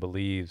Christian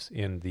believes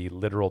in the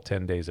literal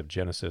 10 days of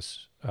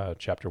Genesis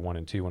chapter 1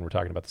 and 2 when we're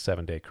talking about the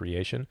 7-day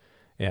creation.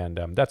 And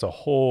that's a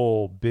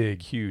whole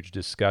big, huge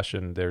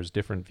discussion. There's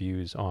different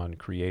views on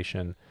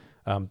creation.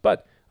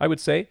 But I would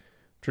say,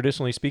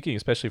 traditionally speaking,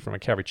 especially from a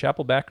Calvary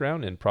Chapel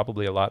background and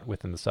probably a lot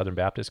within the Southern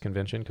Baptist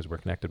Convention, because we're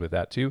connected with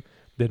that too,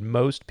 that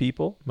most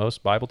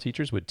Bible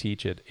teachers would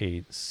teach it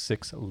a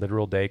 6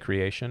 literal day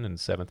creation, and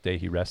 7th day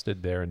he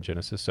rested there in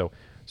Genesis.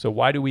 So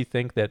why do we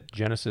think that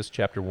Genesis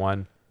chapter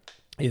 1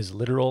 is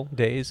literal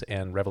days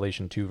and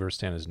Revelation 2 verse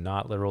 10 is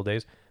not literal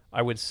days?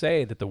 I would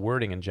say that the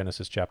wording in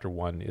Genesis chapter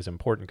 1 is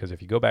important, because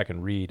if you go back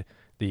and read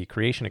the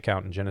creation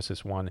account in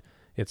Genesis 1,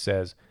 it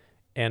says,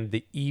 and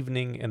the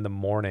evening and the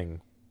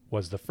morning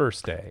was the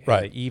first day,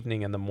 right. and the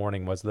evening and the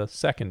morning was the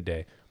second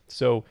day.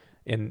 So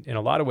in a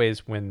lot of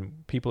ways,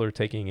 when people are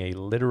taking a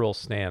literal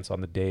stance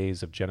on the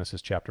days of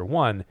Genesis chapter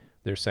 1,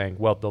 they're saying,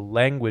 well, the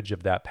language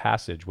of that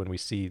passage, when we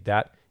see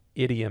that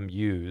idiom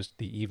used,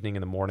 the evening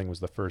and the morning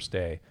was the first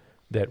day,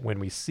 that when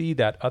we see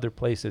that other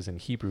places in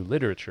Hebrew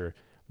literature,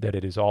 that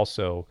it is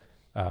also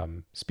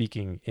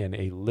speaking in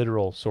a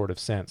literal sort of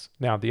sense.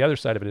 Now, the other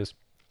side of it is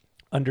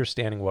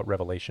understanding what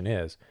Revelation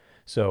is.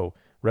 So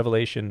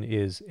Revelation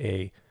is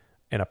an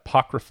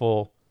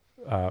apocryphal,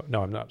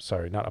 no, I'm not,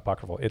 sorry, not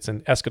apocryphal. It's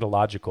an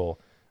eschatological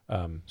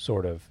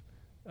sort of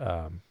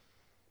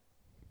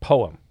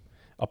poem,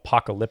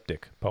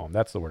 apocalyptic poem.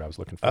 That's the word I was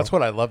looking for. That's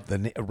what I love.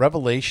 The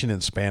Revelation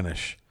in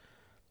Spanish,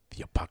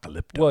 the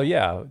apocalypto. Well,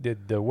 yeah,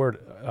 the word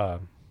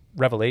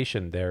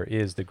revelation there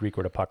is the Greek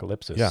word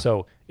apocalypsis. Yeah.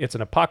 So it's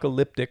an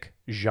apocalyptic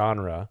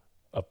genre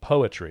of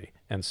poetry.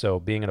 And so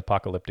being an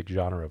apocalyptic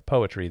genre of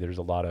poetry, there's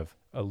a lot of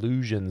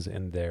allusions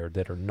in there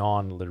that are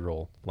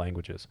non-literal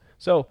languages.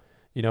 So,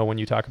 you know, when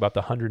you talk about the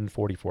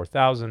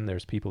 144,000,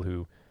 there's people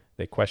who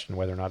they question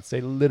whether or not it's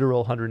a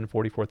literal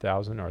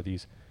 144,000. Are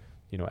these,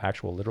 you know,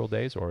 actual literal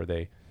days, or are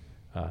they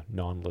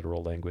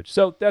non-literal language?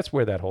 So that's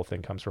where that whole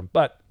thing comes from.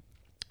 But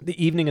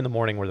the evening and the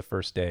morning were the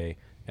first day,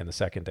 and the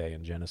second day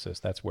in Genesis,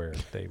 that's where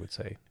they would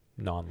say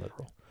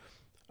non-literal.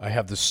 I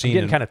have the I'm scene.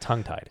 getting kind of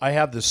tongue-tied. I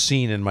have the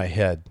scene in my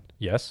head.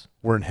 Yes.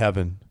 We're in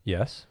heaven.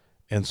 Yes.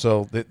 And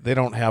so they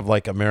don't have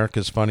like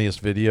America's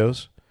Funniest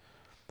Videos.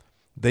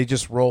 They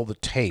just roll the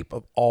tape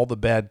of all the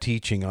bad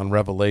teaching on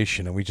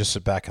Revelation, and we just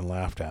sit back and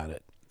laughed at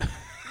it.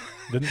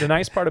 The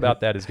nice part about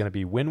that is going to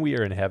be when we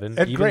are in heaven,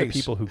 At even grace. the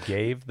people who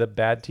gave the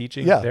bad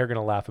teaching, Yeah. they're going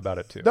to laugh about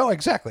it too. No,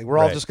 exactly. We're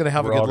all Right. just going to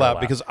have We're a all good gonna laugh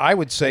laugh. because I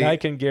would say And I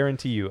can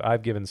guarantee you,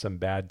 I've given some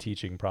bad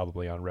teaching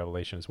probably on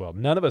Revelation as well.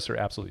 None of us are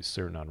absolutely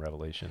certain on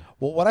Revelation.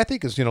 well, what I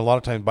think is, a lot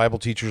of times Bible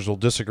teachers will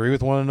disagree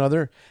with one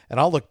another, and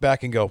I'll look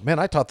back and go, man,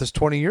 I taught this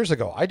 20 years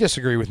ago. I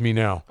disagree with me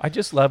now. I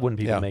just love when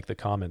people Yeah. make the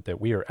comment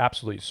that we are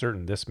absolutely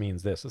certain this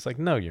means this. It's like,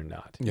 no, you're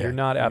not. Yeah. You're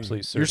not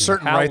absolutely certain. You're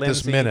certain right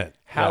this minute.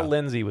 Hal Yeah.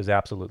 Lindsey was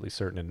absolutely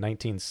certain in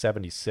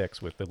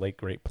 1976 with the late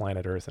great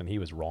Planet Earth, and he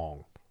was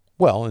wrong.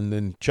 Well, and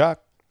then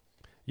Chuck,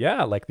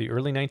 Yeah, like the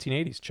early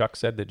 1980s, Chuck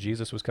said that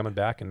Jesus was coming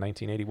back in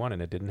 1981,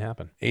 and it didn't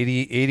happen.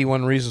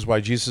 81 reasons why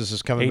Jesus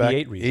is coming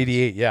 88 back. reasons.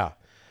 88, yeah.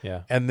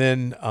 Yeah. And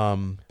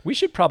then We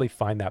should probably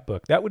find that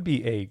book. That would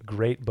be a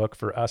great book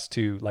for us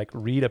to like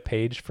read a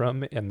page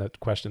from in the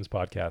Questions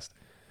podcast.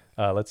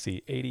 Let's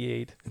see,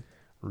 88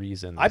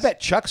 reasons. I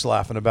bet Chuck's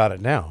laughing about it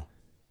now.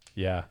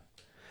 Yeah.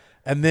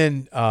 And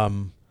then,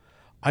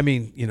 I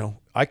mean,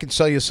 I can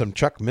sell you some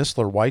Chuck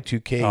Missler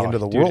Y2K Oh, Into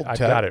the dude, World I've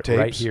got it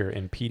right tapes. here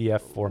in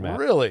PDF format.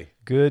 Really?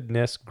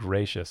 Goodness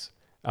gracious.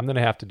 I'm going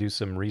to have to do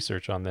some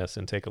research on this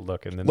and take a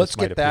look. And then Let's this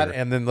might get that, appear.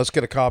 and then let's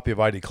get a copy of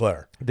I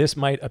Declare. This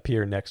might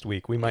appear next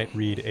week. We might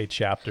read a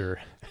chapter.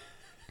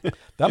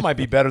 That might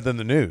be better than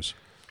the news.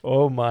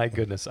 Oh my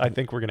goodness. I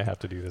think we're going to have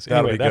to do this. That'll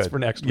Anyway, be that's good. for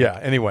next week. Yeah,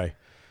 anyway.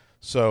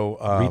 So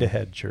Read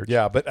ahead, church.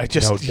 Yeah, but I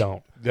just No,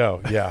 don't.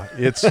 No, yeah.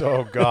 It's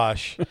oh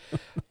gosh.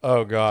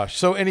 Oh gosh.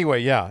 So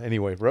anyway,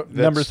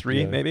 Number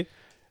 3, maybe?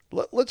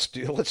 Let's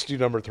do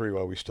number 3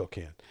 while we still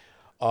can.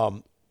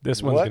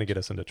 This one's What? going to get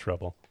us into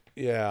trouble.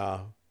 Yeah.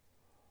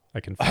 I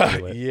can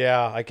feel it.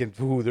 Yeah, I can.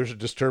 Ooh, there's a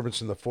disturbance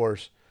in the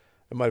force.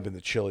 It might have been the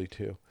chili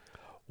too.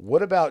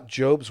 What about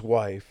Job's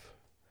wife?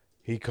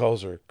 He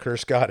calls her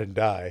curse God and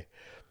die.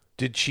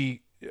 Did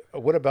she?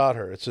 What about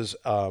her? It says,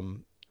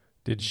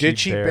 Did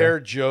she bear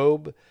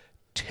Job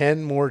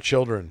 10 more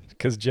children?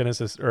 Because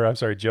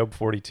Job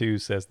 42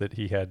 says that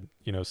he had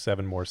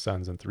 7 more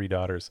sons and 3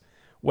 daughters.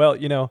 Well,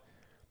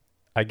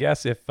 I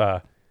guess if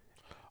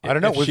I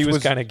don't know. If she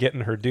was kind of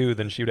getting her due,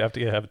 then she would have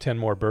to have 10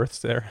 more births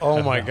there.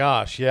 Oh my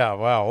gosh! Yeah,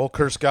 wow. Oh,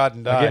 curse God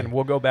and die. Again,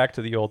 we'll go back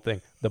to the old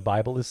thing. The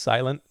Bible is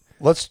silent.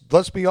 Let's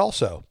be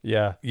also.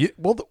 Yeah.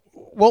 Well.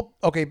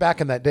 Okay. Back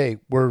in that day,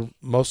 were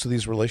most of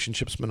these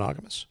relationships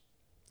monogamous?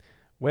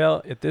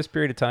 Well, at this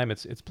period of time,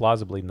 it's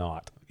plausibly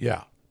not.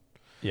 Yeah,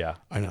 Yeah.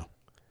 I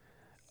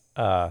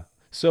know.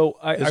 So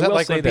I Is that will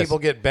like say when this. people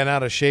get bent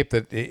out of shape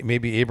that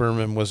maybe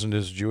Abraham wasn't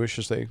as Jewish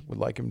as they would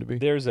like him to be?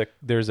 There's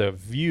a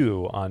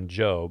view on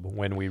Job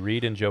when we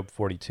read in Job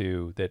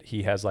 42 that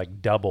he has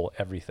like double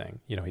everything.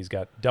 He's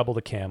got double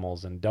the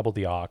camels and double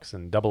the ox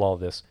and double all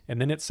this. And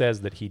then it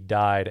says that he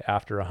died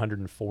after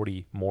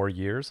 140 more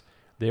years.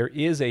 There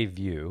is a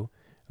view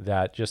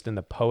that just in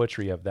the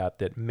poetry of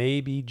that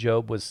maybe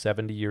Job was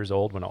 70 years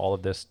old when all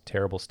of this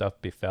terrible stuff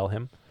befell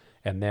him.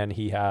 And then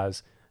he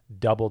has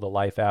double the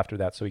life after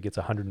that, so he gets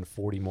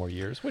 140 more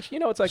years, which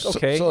it's like,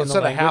 okay, So in the instead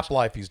of language, half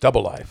life, he's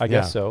double life. I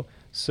guess so.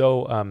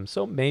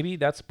 So maybe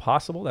that's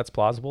possible. That's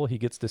plausible. He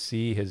gets to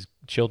see his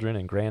children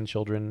and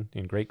grandchildren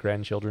and great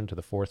grandchildren to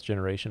the 4th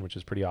generation, which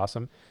is pretty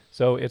awesome.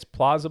 So it's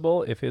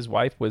plausible if his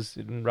wife was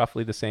in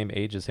roughly the same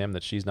age as him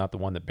that she's not the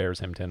one that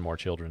bears him 10 more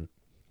children.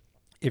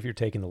 If you're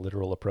taking the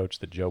literal approach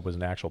that Job was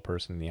an actual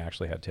person and he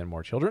actually had 10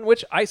 more children,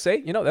 which I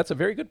say, that's a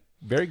very good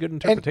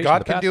interpretation. And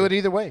God of the can do it passage.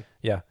 either way.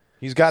 Yeah.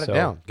 He's got So- it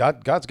down.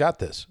 God's got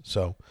this.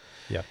 So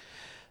Yeah.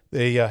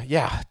 they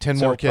 10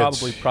 So more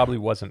kids. probably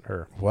wasn't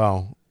her.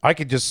 Wow. I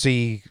could just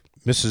see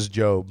Mrs.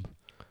 Job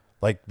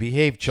like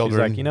behave, She's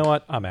children. like, you know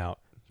what? I'm out.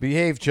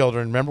 Behave,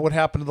 children. Remember what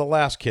happened to the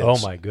last kids? Oh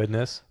my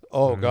goodness.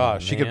 Oh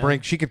gosh, she man.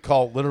 could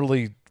call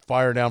literally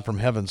fire down from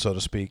heaven, so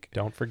to speak.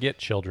 Don't forget,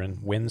 children,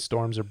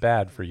 windstorms are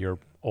bad for your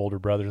older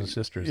brothers and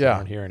sisters that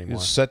aren't here anymore.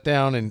 Just sit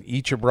down and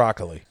eat your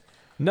broccoli.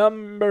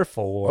 Number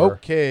 4.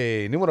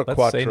 Okay, numero Let's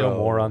quattro. say no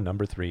more on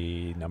number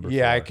 3, number 4.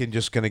 Yeah, I can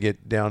just going to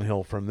get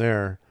downhill from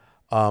there.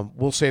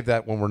 We'll save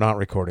that when we're not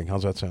recording.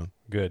 How's that sound?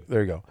 Good.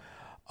 There you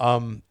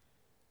go.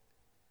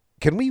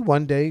 Can we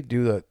one day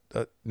do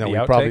no, The we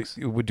outtakes?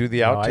 probably would do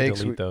the No, I outtakes.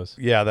 delete those.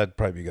 Yeah, that'd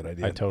probably be a good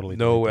idea. I totally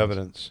no delete those.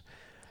 evidence.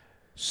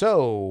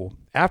 So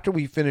after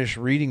we finish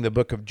reading the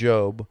book of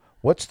Job,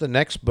 what's the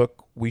next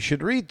book we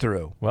should read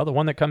through? Well, the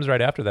one that comes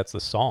right after that's the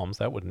Psalms.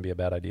 That wouldn't be a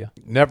bad idea.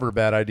 Never a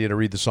bad idea to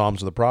read the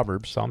Psalms or the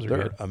Proverbs. Psalms are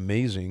They're good.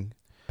 amazing.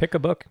 Pick a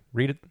book,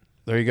 read it.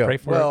 There you go. Pray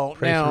for well, it.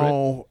 Pray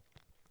now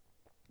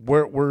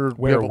Where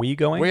have are we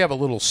going? We have a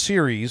little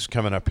series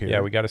coming up here.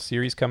 Yeah, we got a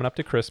series coming up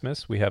to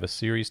Christmas. We have a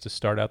series to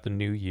start out the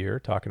new year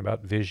talking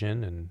about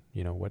vision and,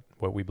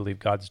 what we believe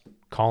God's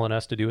calling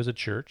us to do as a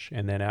church.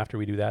 And then after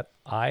we do that,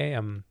 I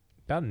am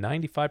about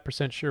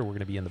 95% sure we're going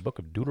to be in the book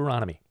of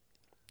Deuteronomy.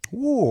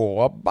 Ooh,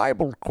 a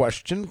Bible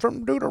question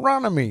from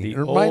Deuteronomy. The It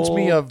reminds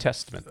me Old of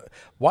Testament.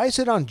 Why is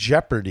it on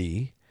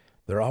Jeopardy?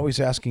 They're always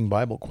asking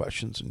Bible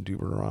questions in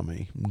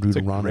Deuteronomy. It's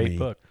a great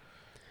book.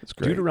 It's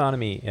great.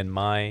 Deuteronomy, in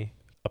my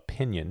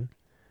opinion,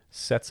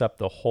 sets up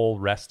the whole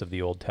rest of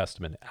the Old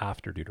Testament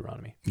after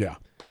Deuteronomy. Yeah.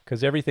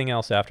 Because everything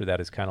else after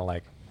that is kind of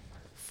like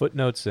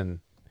footnotes and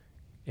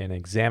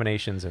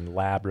examinations and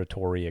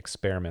laboratory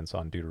experiments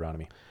on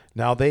Deuteronomy.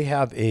 Now they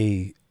have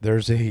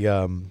there's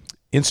a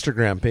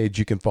Instagram page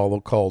you can follow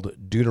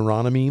called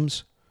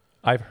Deuteronomemes.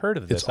 I've heard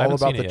of this. It's I all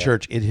haven't about seen the it yet.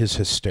 church. It is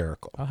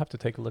hysterical. I'll have to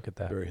take a look at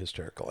that. Very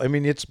hysterical. I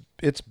mean, it's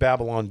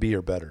Babylon B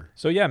or better.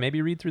 So yeah,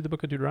 maybe read through the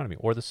book of Deuteronomy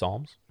or the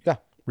Psalms. Yeah.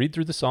 Read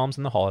through the Psalms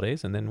and the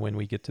holidays, and then when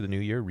we get to the new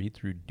year, read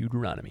through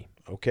Deuteronomy.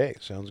 Okay,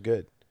 sounds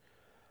good.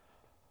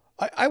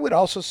 I would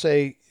also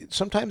say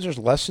sometimes there's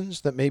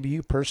lessons that maybe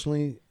you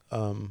personally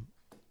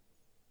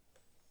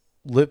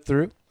lived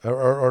through,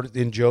 or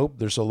in Job,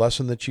 there's a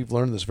lesson that you've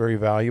learned that's very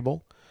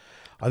valuable.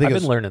 I've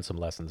been learning some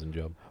lessons in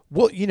Job.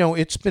 Well,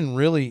 it's been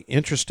really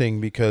interesting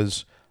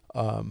because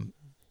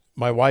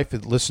my wife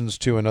listens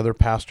to another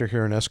pastor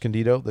here in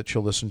Escondido that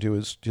she'll listen to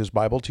his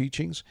Bible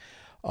teachings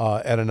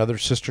at another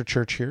sister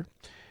church here.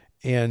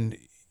 And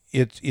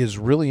it is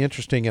really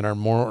interesting in our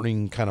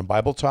morning kind of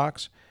Bible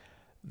talks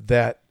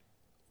that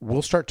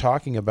we'll start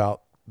talking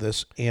about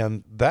this,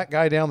 and that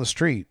guy down the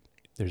street,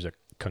 There's a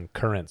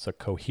concurrence, a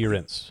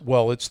coherence.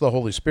 well, it's the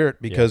Holy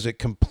Spirit because it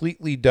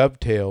completely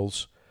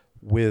dovetails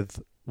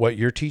with what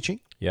you're teaching.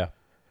 Yeah.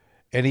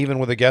 And even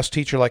with a guest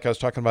teacher, like I was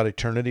talking about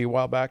eternity a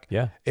while back,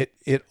 Yeah.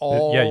 it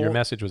all Yeah, your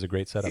message was a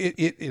great setup.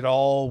 it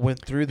all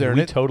went through there. we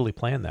And totally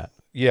planned that.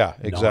 yeah,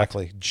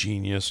 exactly.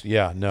 Genius.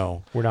 Yeah,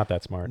 no. We're not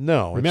that smart.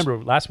 No, it's-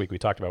 Remember last week we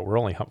talked about we're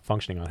only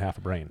functioning on half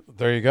a brain.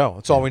 There you go.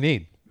 That's all we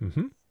need.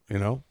 Mm-hmm.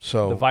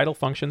 So The vital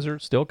functions are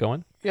still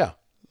going. yeah.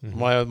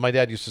 My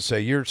dad used to say,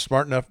 "You're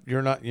smart enough.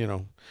 You're not.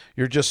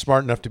 You're just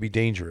smart enough to be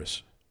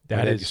dangerous." My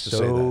That dad is used to say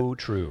that. so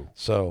true.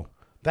 So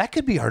that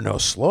could be our no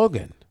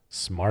slogan.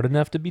 Smart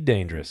enough to be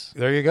dangerous.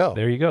 There you go.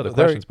 There you go. The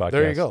There- questions podcast.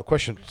 There you go.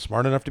 Question: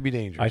 smart enough to be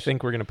dangerous. I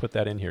think we're going to put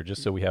that in here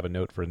just so we have a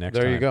note for next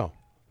there time. you go.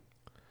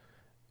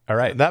 All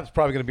right. And that's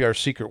probably going to be our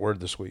secret word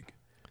this week.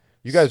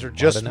 You guys are Smart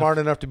just enough. smart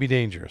enough to be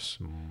dangerous.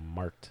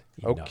 Smart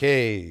enough.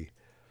 Okay.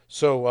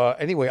 So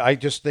anyway, I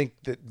just think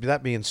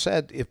that being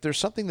said, if there's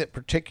something that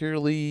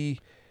particularly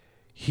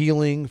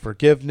healing,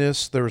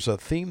 forgiveness, there's a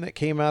theme that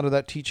came out of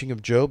that teaching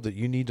of Job that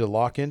you need to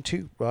lock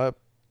into,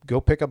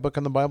 go pick a book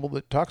in the Bible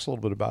that talks a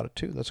little bit about it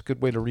too. That's a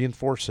good way to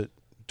reinforce it,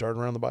 dart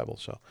around the Bible.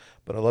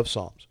 But I love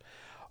Psalms.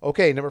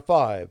 Okay, number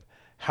 5.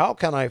 How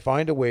can I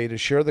find a way to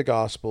share the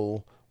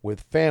gospel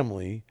with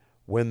family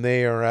when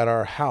they are at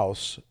our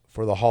house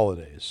for the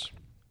holidays?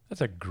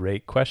 That's a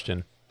great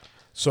question.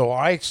 So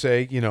I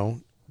say,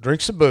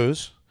 drink some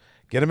booze,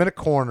 get them in a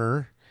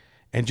corner,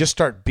 and just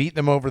start beating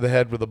them over the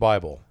head with the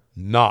Bible.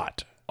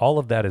 Not. All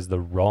of that is the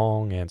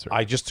wrong answer.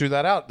 I just threw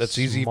that out. That's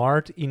easy.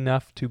 Smart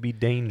enough to be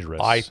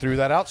dangerous. I threw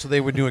that out so they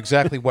would know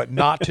exactly what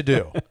not to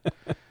do.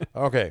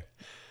 Okay.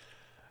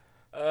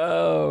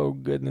 Oh,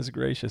 goodness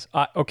gracious.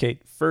 Okay,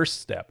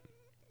 first step.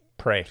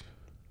 Pray.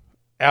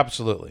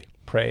 Absolutely.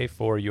 Pray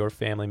for your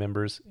family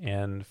members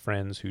and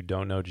friends who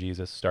don't know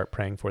Jesus. Start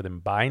praying for them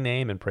by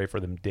name and pray for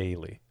them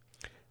daily.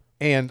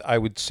 And I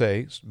would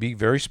say, be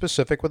very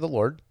specific with the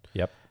Lord.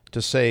 Yep.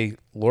 To say,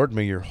 Lord,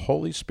 may your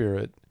Holy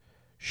Spirit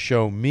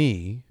show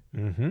me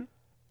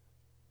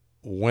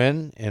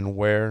when and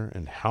where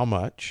and how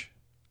much,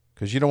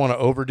 because you don't want to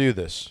overdo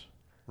this,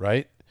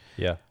 right?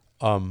 Yeah.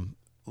 And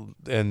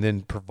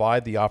then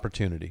provide the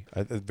opportunity.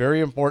 It's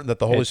very important that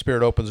the Holy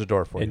Spirit opens the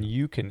door for And you.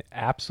 you can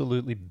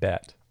absolutely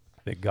bet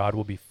that God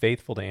will be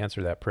faithful to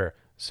answer that prayer.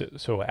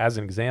 So as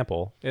an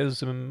example, it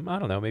was, I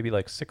don't know, maybe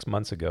like 6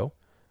 months ago,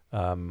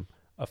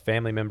 a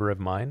family member of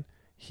mine,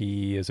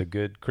 he is a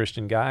good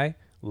Christian guy,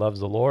 loves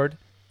the Lord.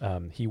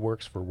 He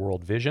works for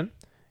World Vision,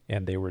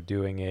 and they were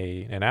doing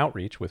an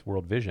outreach with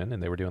World Vision,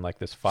 and they were doing like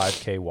this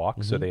 5K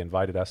walk. So they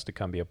invited us to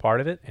come be a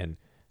part of it. And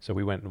so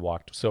we went and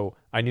walked. So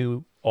I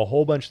knew a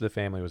whole bunch of the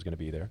family was going to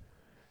be there.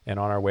 And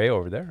on our way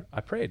over there, I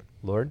prayed,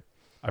 Lord,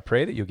 I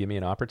pray that you'll give me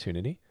an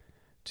opportunity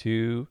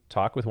to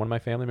talk with one of my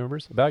family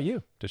members about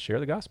you, to share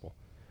the gospel.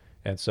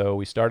 And so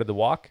we started the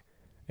walk,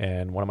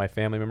 and one of my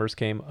family members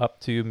came up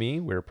to me.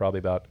 We were probably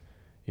about,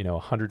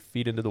 100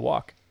 feet into the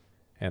walk,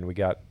 and we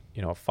got,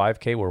 a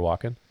 5K we're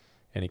walking,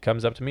 and he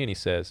comes up to me and he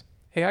says,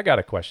 "Hey, I got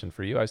a question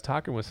for you. I was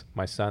talking with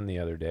my son the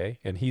other day,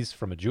 and he's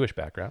from a Jewish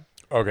background.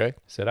 Okay.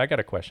 Said, I got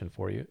a question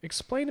for you.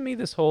 Explain to me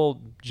this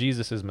whole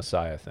Jesus is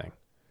Messiah thing."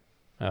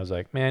 I was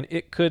like, man,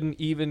 it couldn't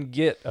even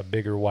get a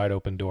bigger wide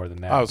open door than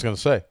that. I was going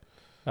to say.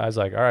 I was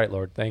like, all right,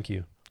 Lord, thank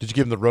you. Did you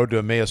give him the road to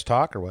Emmaus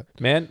talk or what?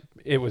 Man,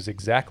 it was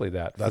exactly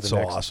that. That's so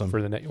awesome.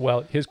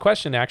 Well, his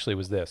question actually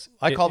was this.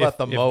 I call that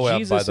the Moab,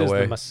 Jesus by the way.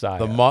 Is the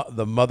Messiah.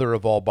 The mother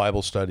of all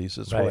Bible studies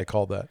is what I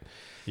call that.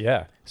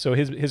 Yeah. So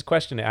his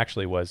question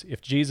actually was,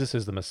 if Jesus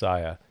is the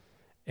Messiah,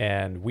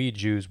 and we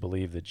Jews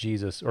believe that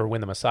Jesus, or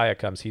when the Messiah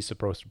comes, he's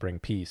supposed to bring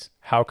peace,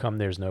 how come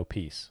there's no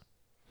peace?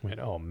 I went,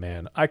 oh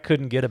man, I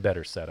couldn't get a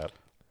better setup.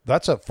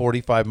 That's a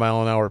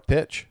 45-mile-an-hour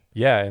pitch.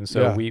 Yeah, and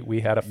so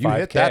we had a 5K. You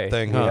hit that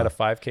thing, huh? We had a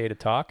 5K to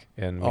talk,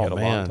 and we had a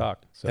long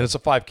talk. So. And it's a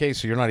 5K,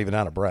 so you're not even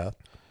out of breath.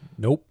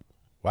 Nope.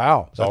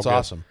 Wow, that's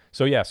awesome.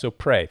 So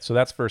pray. So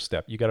that's first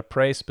step. You got to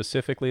pray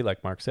specifically,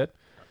 like Mark said,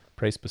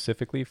 pray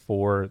specifically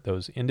for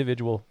those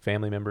individual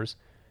family members,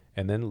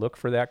 and then look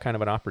for that kind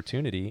of an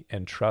opportunity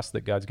and trust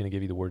that God's going to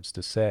give you the words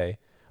to say.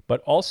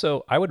 But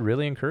also, I would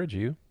really encourage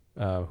you,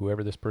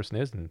 whoever this person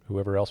is and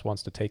whoever else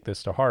wants to take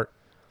this to heart,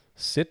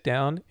 sit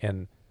down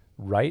and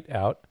write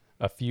out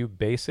a few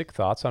basic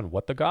thoughts on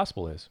what the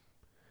gospel is.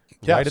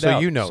 Yeah, Write it out. So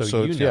you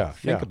know.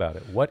 Think about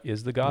it. What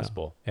is the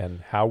gospel,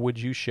 and how would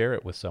you share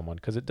it with someone?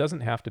 Because it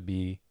doesn't have to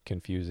be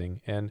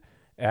confusing. And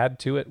add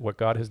to it what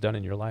God has done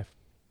in your life.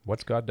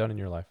 What's God done in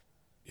your life?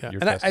 Yeah,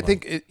 and I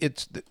think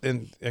it's,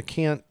 and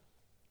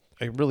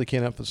I really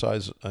can't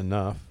emphasize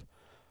enough,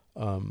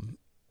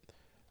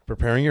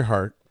 preparing your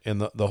heart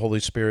and the Holy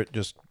Spirit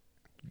just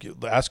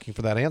asking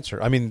for that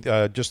answer. I mean,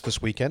 just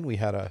this weekend we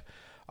had a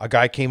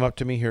guy came up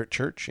to me here at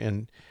church,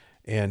 and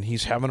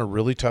he's having a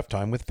really tough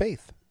time with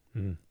faith.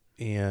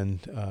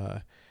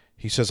 And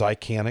he says, I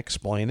can't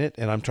explain it,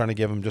 and I'm trying to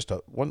give him just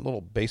one little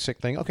basic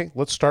thing. Okay,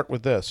 let's start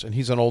with this. And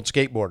he's an old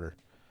skateboarder.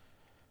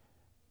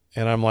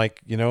 And I'm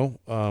like,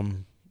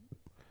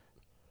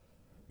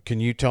 can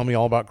you tell me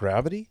all about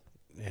gravity?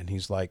 And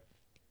he's like,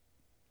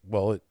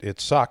 well, it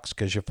sucks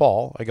because you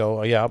fall. I go,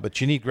 oh, yeah, but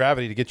you need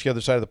gravity to get you to the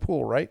other side of the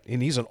pool, right?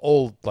 And he's an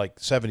old, like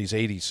 70s,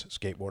 80s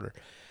skateboarder.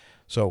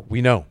 So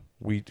we know.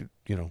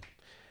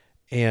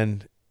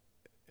 And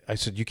I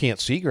said, you can't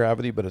see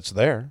gravity, but it's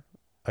there.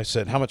 I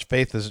said, how much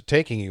faith is it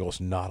taking? He goes,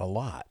 not a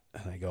lot.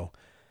 And I go,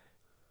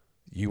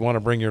 you want to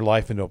bring your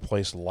life into a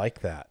place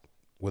like that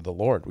with the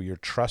Lord, where you're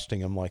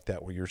trusting him like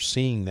that, where you're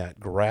seeing that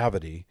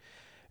gravity.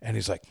 And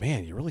he's like,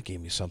 man, you really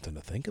gave me something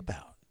to think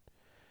about.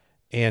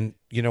 And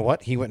you know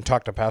what? He went and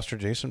talked to Pastor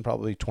Jason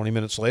probably 20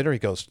 minutes later. He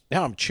goes,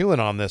 now I'm chewing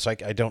on this. I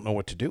don't know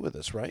what to do with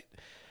this, right?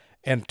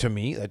 And to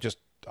me,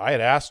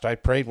 I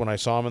prayed when I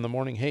saw him in the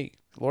morning, hey,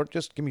 Lord,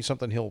 just give me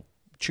something he'll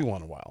chew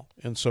on a while.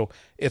 And so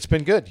it's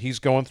been good. He's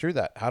going through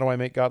that. How do I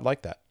make God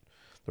like that?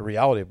 The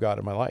reality of God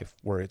in my life,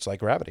 where it's like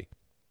gravity.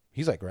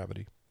 He's like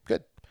gravity.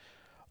 Good.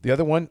 The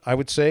other one, I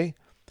would say,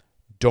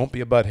 don't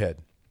be a butthead.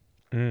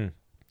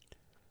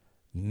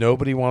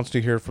 Nobody wants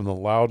to hear from the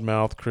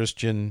loudmouth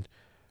Christian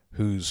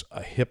who's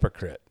a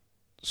hypocrite.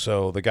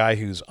 So the guy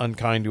who's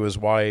unkind to his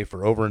wife, or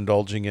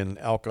overindulging in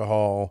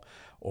alcohol,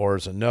 or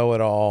is a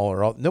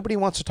know-it-all, nobody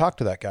wants to talk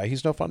to that guy.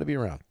 He's no fun to be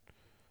around,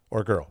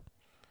 or girl.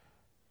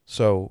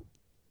 So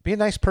be a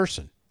nice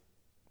person.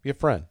 Be a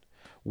friend.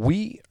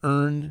 We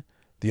earn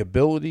the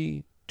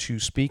ability to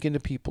speak into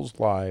people's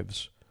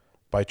lives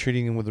by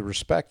treating them with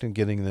respect and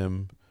getting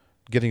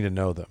to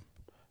know them.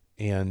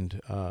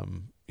 And,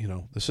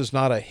 this is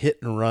not a hit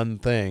and run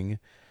thing.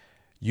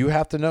 You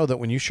have to know that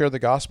when you share the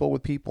gospel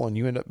with people and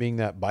you end up being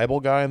that Bible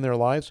guy in their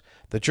lives,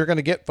 that you're going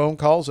to get phone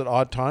calls at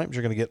odd times.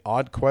 You're going to get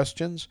odd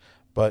questions,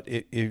 but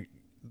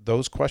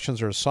those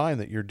questions are a sign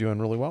that you're doing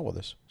really well with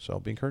this. So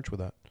be encouraged with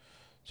that.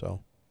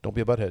 So don't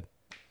be a butthead.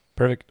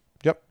 Perfect.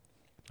 Yep.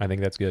 I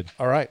think that's good.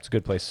 All right. It's a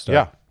good place to start.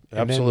 Yeah,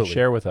 absolutely. And then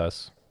share with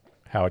us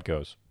how it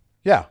goes.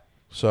 Yeah.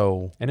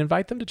 So. And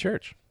invite them to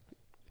church.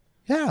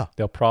 Yeah.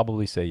 They'll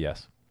probably say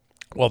yes.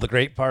 Well, the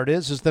great part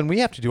is then we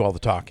have to do all the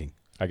talking.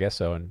 I guess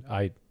so. And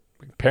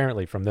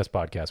apparently from this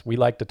podcast, we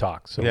like to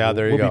talk. So yeah,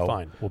 there you go. We'll be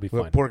fine. We'll be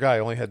fine. Poor guy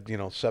only had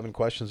 7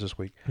 questions this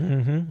week.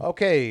 Mm-hmm.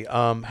 Okay,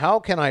 how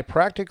can I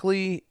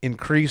practically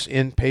increase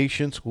in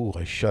patience? Ooh,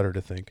 I shudder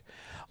to think.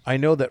 I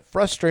know that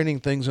frustrating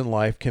things in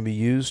life can be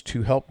used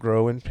to help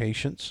grow in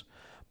patience,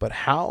 but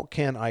how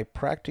can I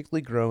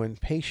practically grow in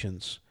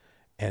patience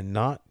and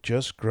not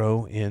just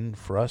grow in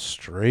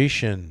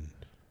frustration?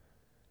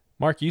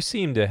 Mark, you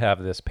seem to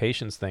have this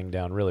patience thing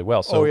down really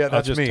well. So that's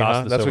I'll just me. toss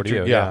Huh? this That's over what to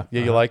you. Yeah,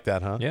 you like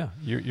that, huh? Yeah,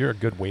 you're a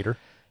good waiter.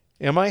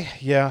 Am I?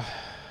 Yeah.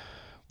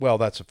 Well,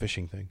 that's a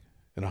fishing thing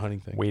and a hunting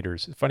thing.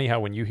 Waiters. It's funny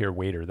how when you hear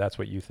waiter, that's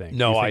what you think.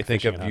 No, you I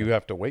think fishing if and you hunting.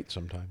 have to wait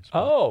sometimes.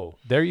 Oh,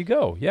 there you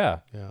go. Yeah.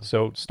 Yeah.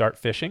 So start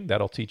fishing.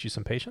 That'll teach you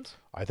some patience.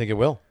 I think it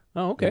will.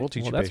 Oh, okay. It will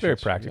teach you that's very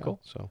patience. practical.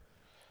 Yeah,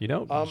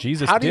 so.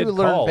 Jesus how do did you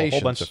learn call patience? a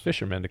whole bunch of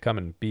fishermen to come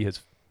and be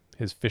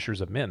his fishers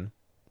of men.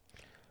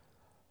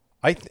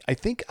 I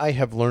think I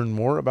have learned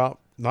more about,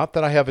 not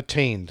that I have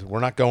attained. We're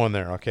not going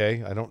there,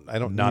 okay? I don't Not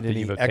need that any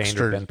you've attained or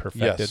extra. been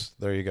perfected. Yes,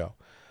 there you go.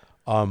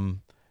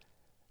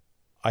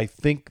 I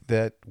think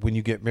that when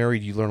you get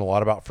married, you learn a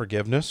lot about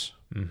forgiveness,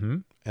 Mm-hmm.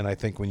 and I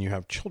think when you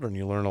have children,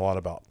 you learn a lot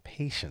about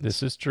patience.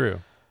 This is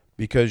true.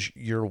 Because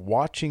you're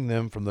watching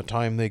them from the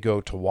time they go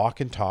to walk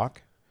and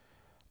talk,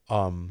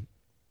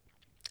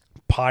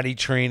 potty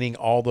training,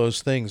 all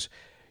those things.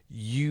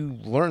 You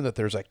learn that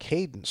there's a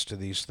cadence to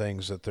these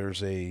things, that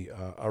there's a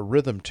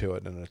rhythm to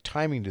it and a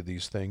timing to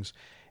these things.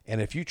 And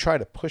if you try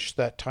to push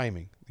that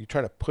timing, you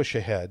try to push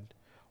ahead,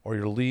 or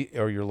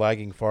you're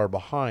lagging far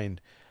behind,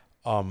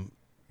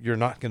 you're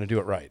not going to do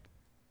it right.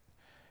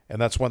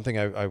 And that's one thing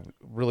I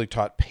really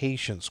taught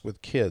patience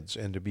with kids,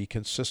 and to be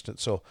consistent.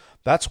 So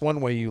that's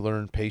one way you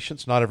learn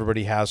patience. Not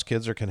everybody has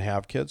kids or can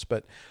have kids,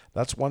 but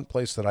that's one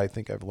place that I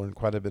think I've learned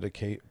quite a bit of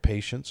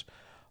patience.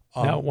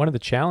 Now, one of the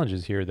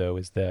challenges here, though,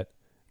 is that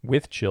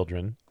with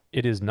children,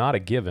 it is not a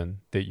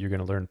given that you're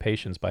going to learn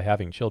patience by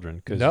having children,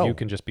 because No. you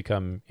can just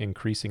become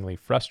increasingly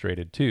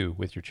frustrated, too,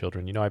 with your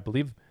children. You know, I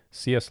believe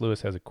C.S.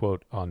 Lewis has a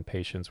quote on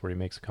patience where he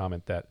makes a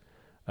comment that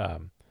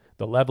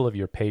the level of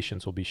your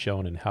patience will be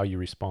shown in how you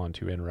respond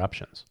to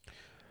interruptions.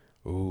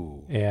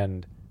 Ooh.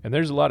 And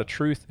there's a lot of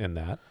truth in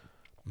that.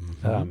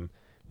 Mm-hmm.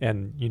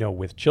 And, you know,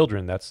 with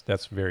children,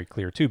 that's very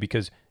clear, too,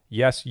 because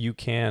yes, you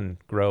can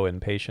grow in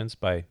patience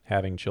by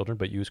having children,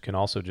 but you can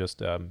also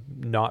just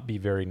not be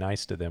very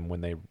nice to them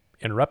when they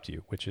interrupt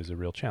you, which is a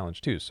real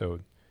challenge too. So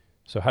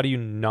how do you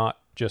not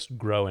just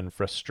grow in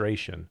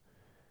frustration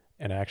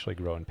and actually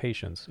grow in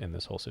patience in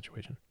this whole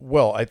situation?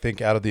 Well, I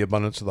think out of the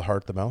abundance of the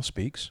heart, the mouth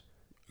speaks.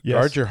 Yes.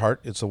 Guard your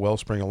heart; it's a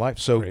wellspring of life.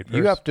 So Great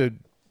you verse. have to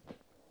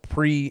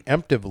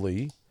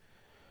preemptively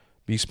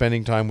be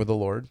spending time with the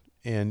Lord,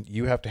 and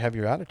you have to have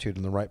your attitude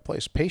in the right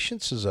place.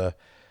 Patience is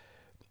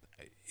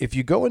if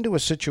you go into a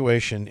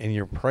situation and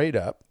you're prayed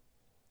up,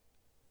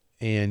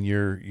 and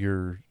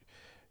you're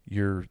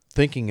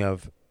thinking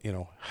of,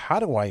 how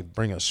do I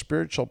bring a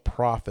spiritual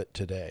profit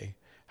today?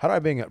 How do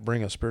I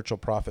bring a spiritual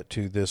profit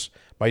to this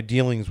by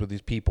dealings with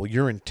these people?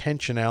 Your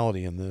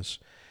intentionality in this,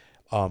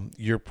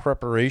 your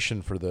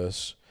preparation for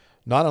this,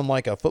 not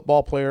unlike a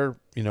football player,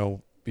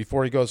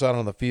 before he goes out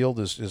on the field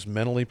is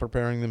mentally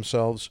preparing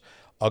themselves.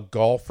 A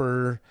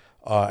golfer,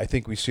 I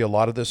think we see a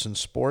lot of this in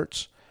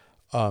sports.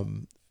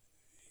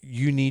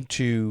 You need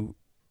to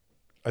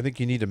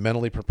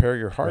mentally prepare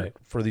your heart Right.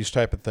 for these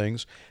type of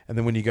things. And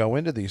then when you go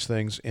into these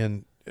things,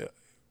 and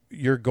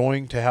you're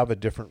going to have a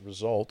different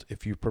result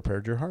if you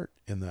prepared your heart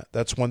in that.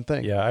 That's one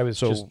thing. Yeah, I was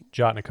just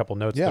jotting a couple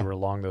notes Yeah. that were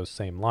along those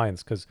same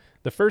lines, because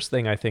the first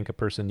thing I think a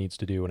person needs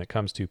to do when it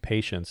comes to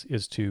patience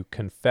is to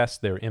confess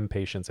their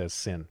impatience as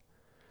sin.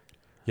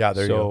 Yeah,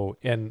 there you go.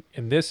 And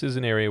this is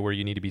an area where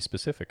you need to be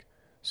specific.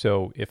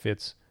 So if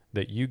it's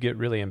that you get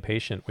really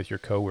impatient with your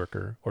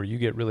coworker, or you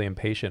get really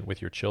impatient with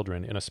your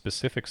children in a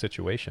specific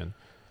situation,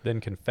 then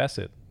confess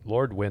it.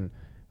 Lord, when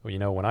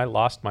I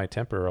lost my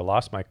temper or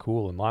lost my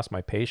cool and lost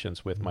my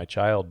patience with my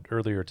child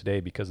earlier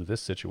today because of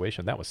this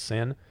situation, that was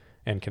sin,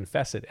 and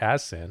confess it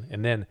as sin,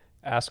 and then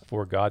ask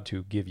for God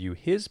to give you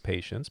his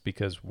patience,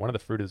 because one of the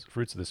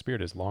fruits of the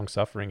Spirit is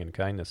long-suffering and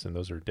kindness, and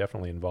those are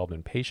definitely involved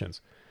in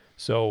patience.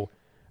 So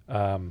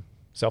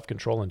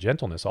self-control and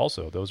gentleness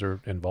also, those are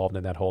involved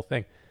in that whole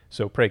thing.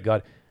 So pray,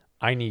 God,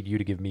 I need you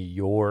to give me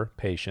your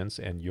patience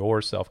and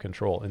your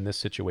self-control in this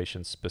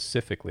situation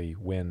specifically.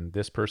 When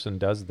this person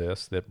does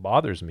this that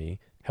bothers me,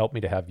 help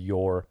me to have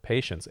your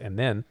patience. And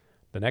then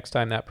the next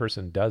time that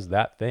person does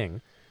that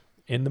thing,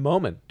 in the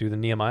moment, do the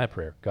Nehemiah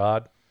prayer.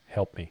 God,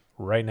 help me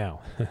right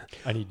now.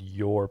 I need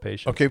your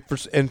patience. Okay,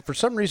 for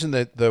some reason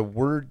that the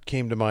word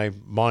came to my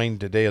mind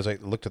today as I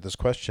looked at this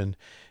question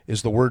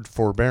is the word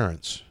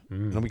forbearance.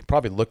 And we could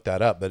probably look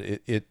that up, but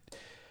it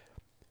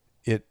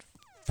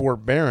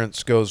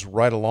forbearance goes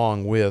right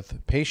along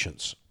with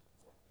patience.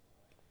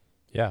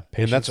 Yeah,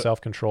 patience,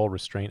 self-control,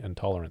 restraint, and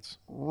tolerance.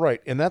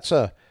 Right, and that's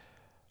and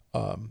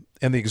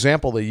the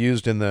example they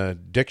used in the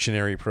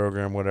dictionary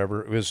program,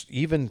 whatever, it was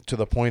even to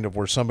the point of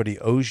where somebody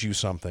owes you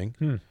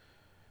something.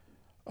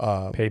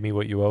 Pay me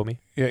what you owe me.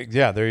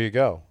 Yeah, there you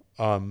go.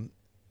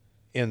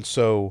 And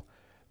so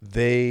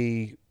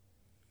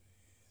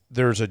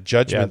there's a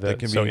judgment that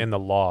can be. So in the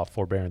law,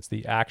 forbearance,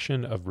 the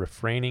action of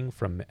refraining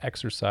from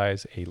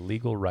exercise a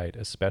legal right,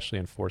 especially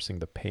enforcing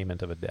the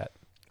payment of a debt.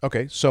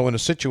 Okay, so in a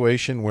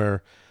situation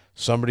where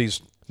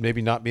somebody's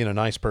maybe not being a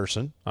nice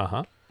person,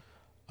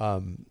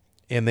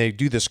 and they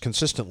do this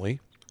consistently.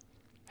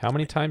 How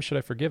many times should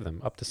I forgive them?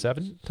 Up to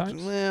 7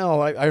 times?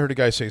 Well, I heard a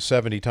guy say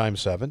 70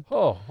 times 7.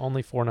 Oh,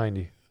 only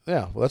 490.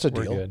 Yeah, well, that's a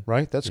We're deal, good.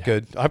 right? That's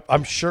good.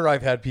 I'm sure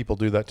I've had people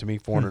do that to me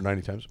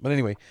 490 times. But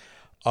anyway,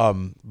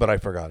 but I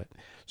forgot it.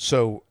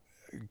 So,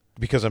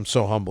 because I'm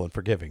so humble and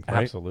forgiving,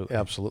 right?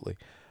 Absolutely.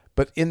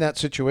 But in that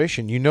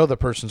situation, the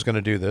person's going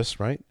to do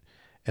this, right?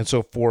 And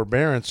so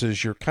forbearance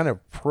is you're kind of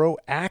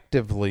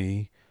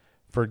proactively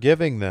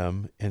forgiving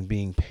them and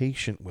being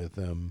patient with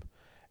them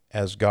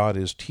as God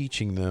is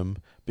teaching them,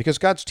 because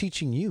God's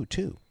teaching you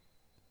too.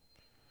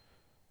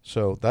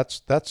 So that's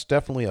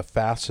definitely a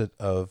facet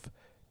of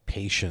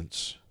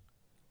patience.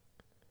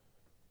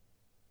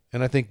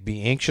 And I think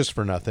be anxious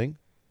for nothing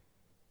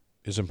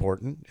is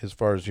important as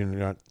far as you're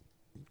not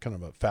kind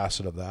of a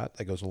facet of that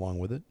goes along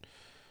with it.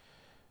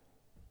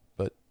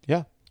 But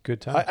yeah,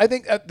 Good time. I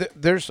think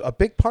there's a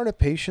big part of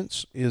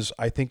patience is,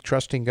 I think,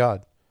 trusting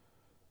God.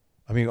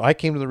 I mean, I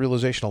came to the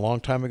realization a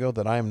long time ago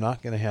that I am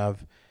not going to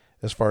have,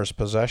 as far as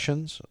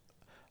possessions,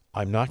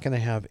 I'm not going to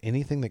have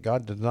anything that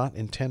God did not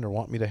intend or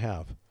want me to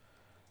have.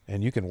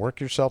 And you can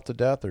work yourself to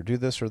death or do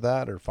this or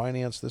that or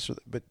finance this or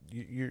that, but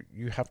you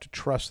have to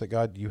trust that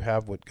God, you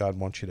have what God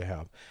wants you to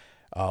have.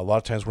 A lot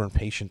of times we're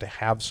impatient to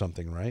have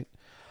something, right?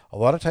 A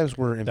lot of times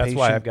we're impatient. That's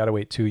why I've got to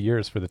wait 2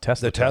 years for the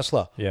Tesla. The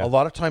Tesla. Yeah. A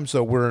lot of times,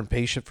 though, we're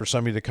impatient for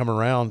somebody to come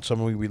around,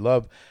 somebody we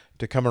love,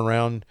 to come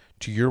around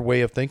to your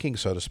way of thinking,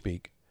 so to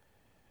speak.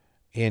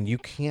 And you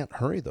can't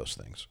hurry those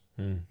things.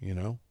 You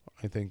know,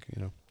 I think,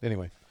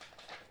 anyway,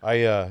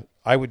 I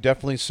would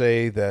definitely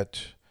say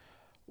that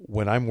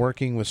when I'm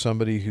working with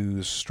somebody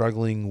who's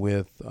struggling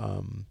with,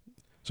 somebody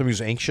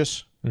who's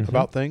anxious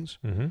about things,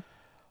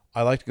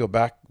 I like to go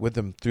back with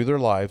them through their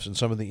lives and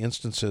some of the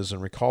instances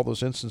and recall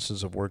those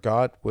instances of where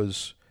God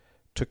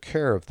took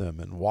care of them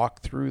and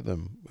walked through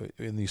them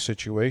in these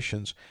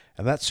situations.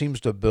 And that seems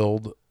to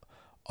build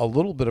a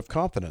little bit of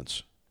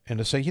confidence and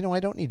to say, I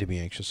don't need to be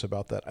anxious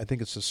about that. I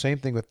think it's the same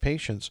thing with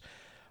patience.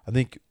 I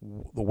think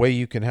the way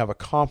you can have a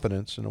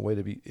confidence and a way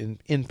to be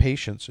in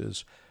patience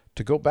is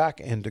to go back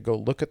and to go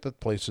look at the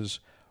places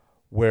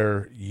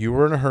where you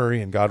were in a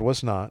hurry and God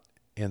was not,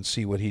 and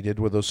see what he did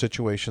with those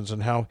situations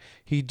and how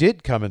he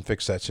did come and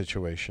fix that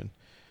situation.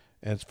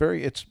 And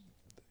it's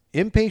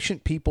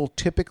impatient people,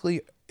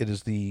 typically it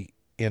is the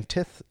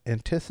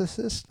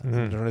antithesis,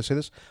 did I say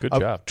this? Good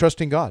of job.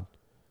 trusting God.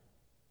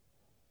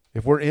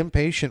 If we're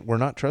impatient, we're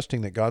not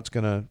trusting that God's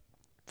going to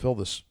fill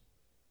this,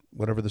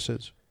 whatever this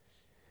is.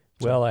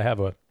 Well, I have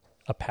a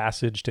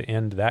passage to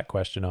end that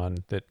question on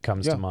that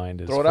comes to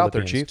mind is Throw it out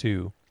there, Philippians Chief.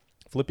 2.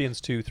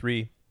 Philippians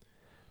 2:3.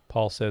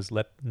 Paul says,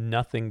 "Let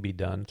nothing be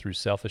done through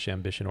selfish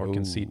ambition or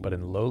conceit, but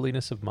in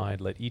lowliness of mind,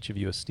 let each of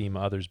you esteem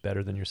others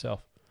better than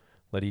yourself.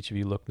 Let each of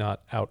you look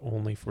not out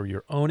only for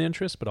your own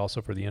interests, but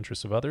also for the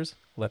interests of others.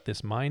 Let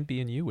this mind be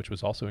in you, which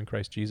was also in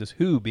Christ Jesus,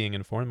 who, being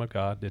in form of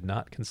God, did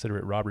not consider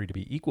it robbery to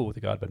be equal with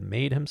God, but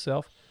made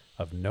himself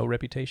of no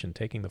reputation,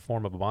 taking the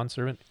form of a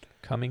bondservant,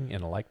 coming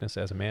in a likeness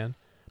as a man,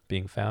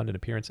 being found in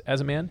appearance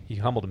as a man, he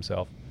humbled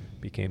himself,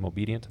 became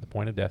obedient to the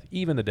point of death,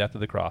 even the death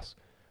of the cross.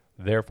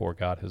 Therefore,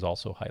 God has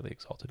also highly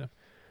exalted him."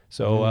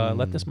 So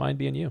let this mind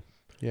be in you.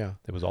 Yeah.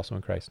 That was also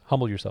in Christ.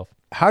 Humble yourself.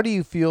 How do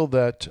you feel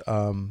that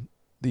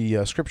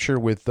the scripture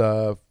with,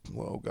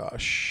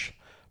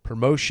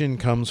 promotion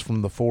comes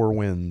from the four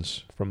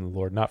winds? From the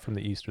Lord, not from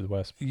the east or the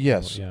west.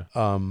 Yes. Yeah.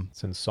 Um,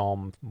 It's in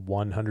Psalm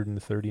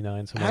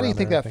 139. somewhere how do you around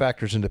think there, I that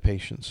factors into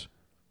patience?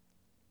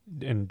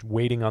 And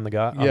waiting on the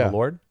God, on Yeah. the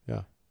Lord?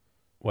 Yeah.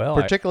 Well,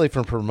 Particularly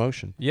from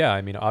promotion.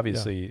 I mean,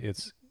 obviously,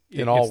 it's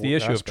all the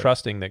issue of aspects.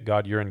 trusting that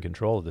God, you're in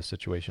control of this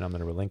situation. I'm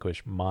going to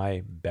relinquish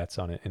my bets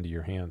on it into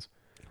your hands.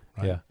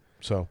 Right. Yeah.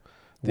 So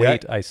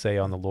Wait, I say,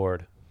 on the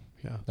Lord.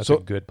 Yeah. That's So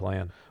a good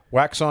plan.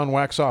 wax on,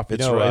 wax off.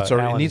 It's,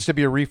 Alan- it needs to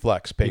be a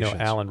reflex.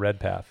 Patience. Alan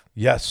Redpath,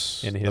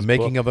 Yes. in The his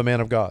making book- of a man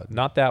of God.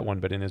 not that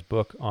one, but in his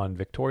book on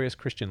victorious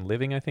Christian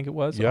living, I think it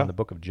was, Yeah. on the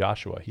book of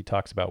Joshua, he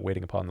talks about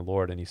waiting upon the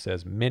Lord, and he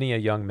says, many a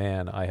young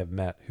man I have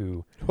met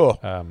who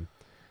Oh.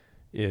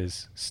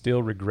 is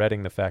still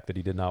regretting the fact that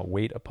he did not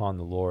wait upon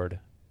the Lord.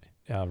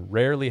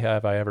 Rarely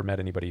have I ever met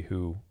anybody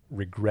who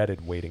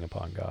regretted waiting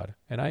upon God.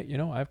 And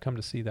I've come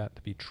to see that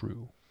to be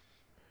true.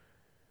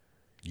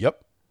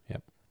 Yep.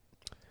 Yep.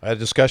 I had a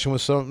discussion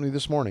with somebody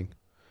this morning.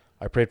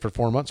 I prayed for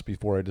 4 months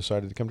before I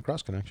decided to come to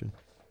Cross Connection.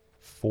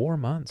 4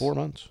 months. 4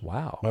 months.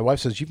 Wow. My wife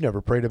says, "You've never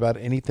prayed about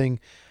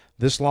anything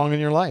this long in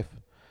your life."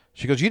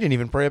 She goes, "You didn't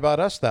even pray about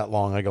us that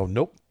long." I go,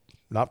 "Nope,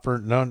 not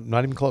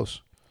even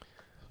close."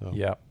 So,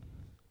 Yeah.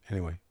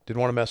 Anyway, didn't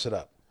want to mess it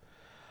up.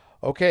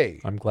 Okay.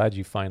 I'm glad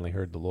you finally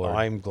heard the Lord.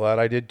 I'm glad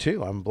I did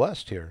too. I'm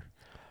blessed here.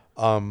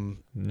 Number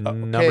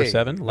Okay,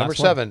 7. Number last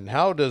 7.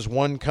 How does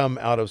one come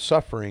out of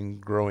suffering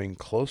growing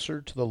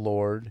closer to the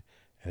Lord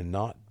and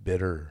not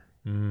bitter?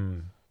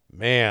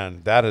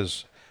 Man, that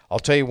is, I'll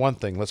tell you one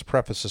thing. Let's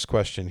preface this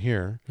question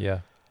here. Yeah.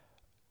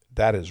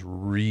 That is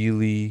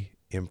really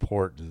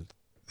important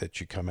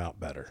that you come out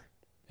better.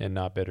 And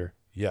not bitter.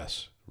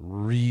 Yes,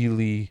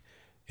 really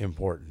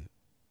important.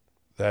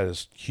 That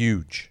is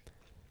huge.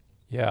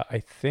 Yeah, I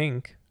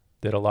think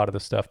that a lot of the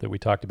stuff that we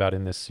talked about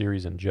in this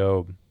series in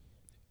Job,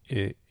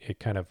 it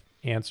kind of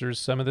answers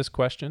some of this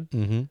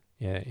question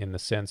in the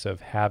sense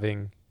of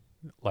having,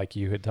 like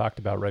you had talked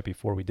about right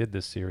before we did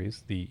this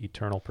series, the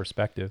eternal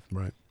perspective.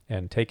 Right.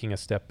 And taking a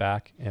step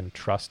back and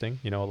trusting.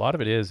 A lot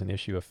of it is an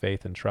issue of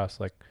faith and trust.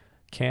 Like,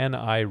 can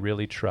I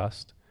really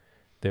trust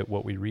that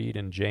what we read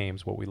in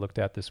James, what we looked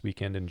at this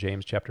weekend in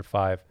James chapter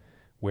 5,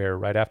 where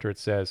right after it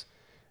says,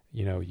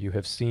 you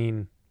have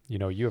seen,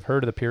 you have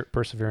heard of the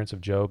perseverance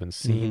of Job and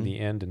seen the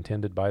end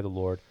intended by the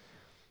Lord,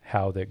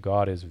 how that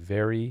God is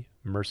very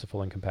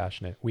merciful and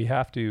compassionate. We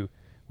have to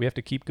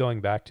keep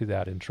going back to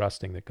that and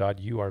trusting that God,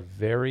 you are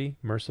very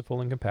merciful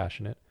and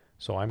compassionate.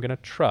 So I'm going to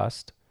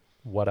trust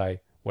what I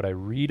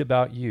read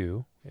about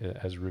you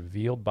as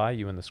revealed by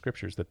you in the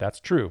scriptures, that's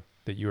true,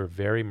 that you are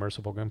very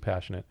merciful,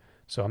 compassionate.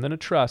 So I'm going to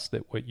trust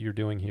that what you're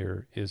doing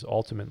here is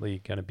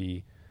ultimately going to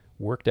be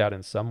worked out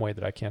in some way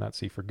that I cannot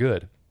see for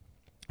good.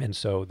 And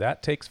so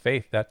that takes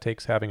faith. That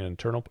takes having an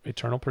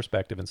eternal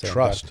perspective and saying,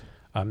 trust.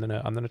 I'm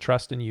gonna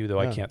trust in you, though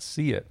I can't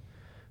see it.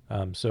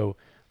 So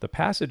the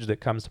passage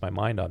that comes to my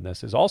mind on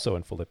this is also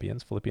in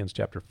Philippians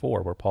chapter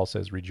 4, where Paul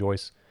says,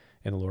 "Rejoice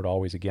in the Lord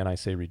always. Again, I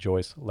say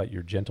rejoice. Let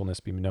your gentleness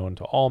be known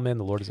to all men.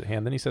 The Lord is at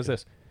hand." Then he says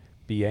this,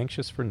 "Be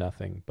anxious for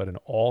nothing, but in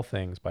all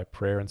things by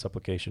prayer and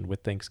supplication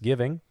with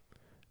thanksgiving."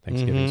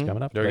 Thanksgiving's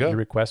coming up. There you Let go. your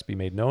requests be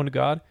made known to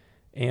God,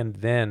 and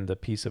then the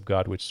peace of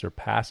God, which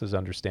surpasses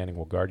understanding,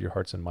 will guard your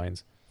hearts and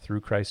minds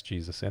through Christ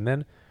Jesus. And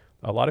then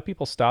a lot of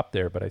people stop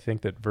there, but I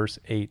think that verse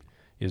 8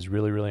 is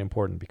really, really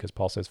important, because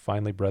Paul says,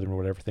 "Finally, brethren,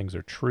 whatever things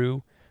are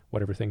true,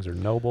 whatever things are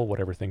noble,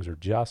 whatever things are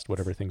just,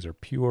 whatever things are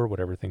pure,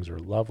 whatever things are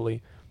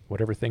lovely,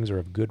 whatever things are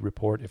of good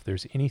report, if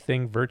there's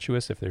anything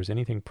virtuous, if there's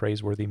anything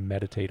praiseworthy,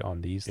 meditate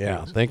on these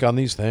things." Think on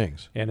these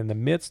things. And in the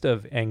midst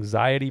of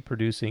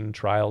anxiety-producing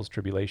trials,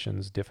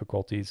 tribulations,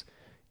 difficulties,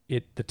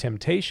 the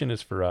temptation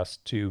is for us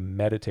to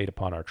meditate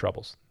upon our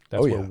troubles.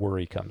 That's where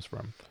worry comes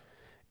from.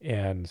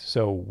 And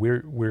so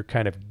we're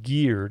kind of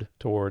geared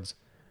towards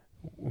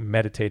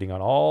meditating on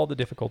all the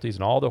difficulties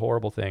and all the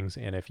horrible things.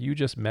 And if you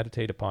just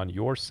meditate upon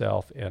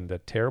yourself and the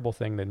terrible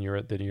thing that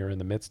you're in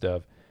the midst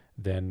of,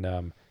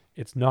 then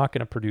it's not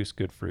going to produce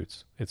good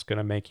fruits. It's going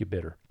to make you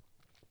bitter.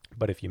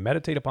 But if you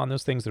meditate upon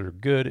those things that are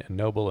good and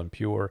noble and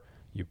pure,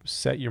 you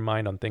set your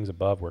mind on things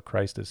above where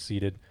Christ is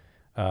seated,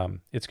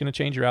 it's going to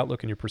change your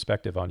outlook and your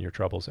perspective on your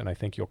troubles, and I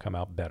think you'll come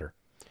out better.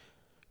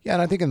 Yeah,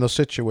 and I think in those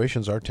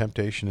situations, our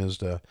temptation is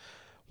to,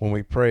 when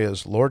we pray,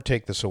 is, "Lord,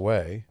 take this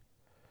away,"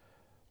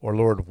 or,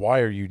 "Lord,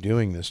 why are you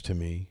doing this to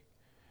me?"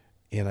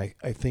 And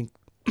I think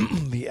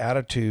the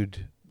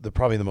attitude,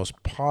 probably the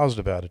most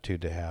positive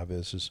attitude to have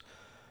is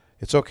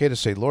it's okay to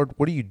say, "Lord,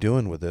 what are you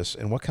doing with this?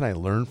 And what can I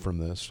learn from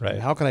this? Right.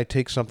 And how can I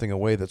take something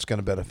away that's going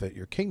to benefit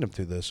your kingdom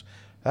through this?"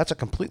 That's a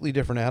completely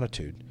different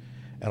attitude.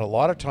 And a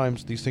lot of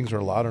times these things are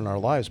allowed in our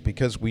lives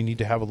because we need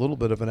to have a little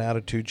bit of an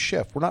attitude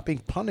shift. We're not being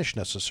punished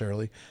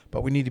necessarily,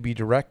 but we need to be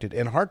directed.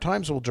 And hard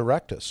times will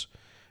direct us.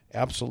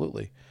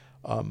 Absolutely.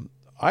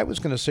 I was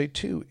going to say,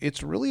 too,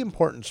 it's really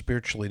important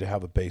spiritually to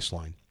have a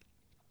baseline.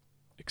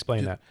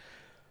 Explain that.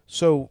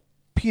 So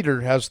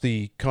Peter has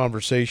the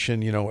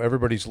conversation,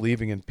 everybody's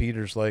leaving, and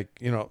Peter's like,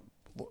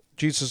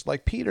 Jesus is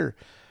like, "Peter,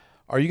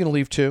 are you going to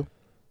leave too?"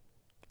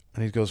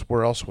 And he goes,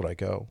 "Where else would I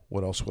go?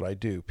 What else would I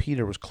do?"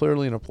 Peter was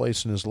clearly in a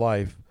place in his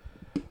life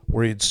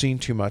where he had seen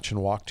too much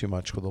and walked too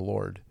much with the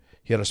Lord.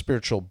 He had a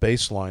spiritual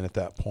baseline at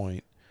that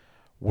point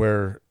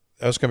where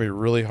it was going to be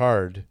really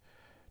hard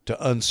to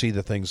unsee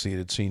the things he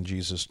had seen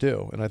Jesus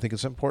do. And I think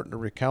it's important to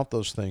recount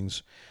those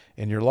things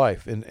in your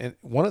life. And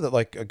one of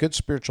a good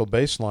spiritual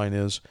baseline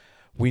is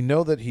we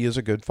know that he is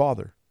a good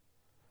father,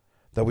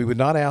 that we would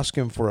not ask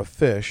him for a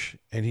fish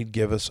and he'd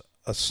give us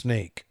a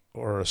snake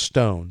or a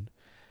stone.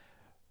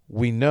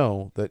 We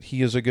know that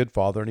he is a good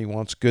father and he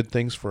wants good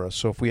things for us.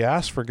 So if we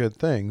ask for good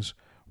things,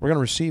 we're going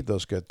to receive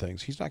those good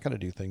things. He's not going to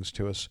do things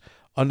to us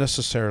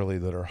unnecessarily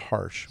that are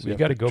harsh. So you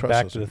got to go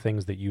back to the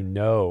things that you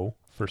know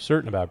for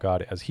certain about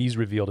God as he's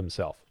revealed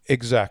himself.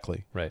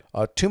 Exactly. Right.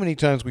 Too many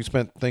times we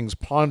spent things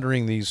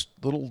pondering these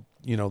little,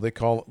 they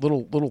call it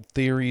little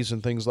theories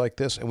and things like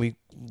this, and we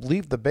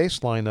leave the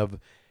baseline of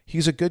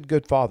he's a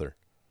good father.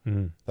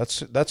 Mm-hmm.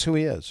 That's who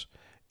he is.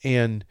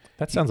 And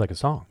that sounds like a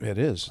song. It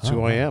is. It's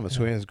who I am. It's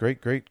who I am. It's a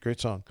great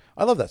song.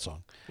 I love that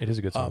song. It is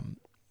a good song.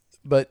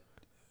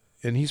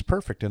 And he's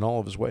perfect in all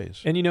of his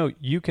ways. And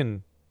you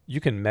can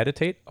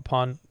meditate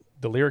upon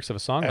the lyrics of a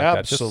song like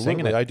Absolutely. that, just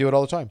singing it. I do it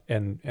all the time.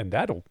 And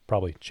that'll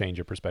probably change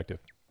your perspective.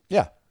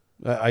 Yeah,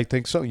 I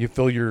think so. You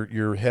fill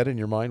your head and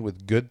your mind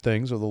with good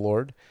things of the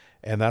Lord,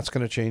 and that's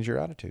going to change your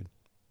attitude.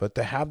 But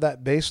to have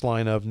that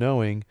baseline of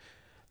knowing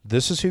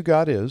this is who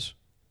God is,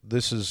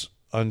 this is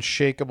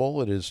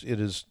unshakable. It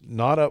is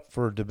not up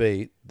for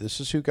debate. This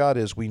is who God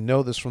is. We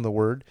know this from the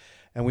Word,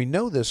 and we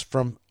know this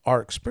from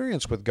our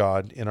experience with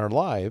God in our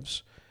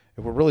lives.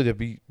 If we're really to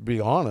be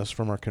honest,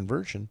 from our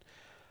conversion,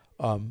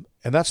 and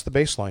that's the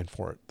baseline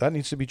for it. That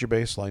needs to be your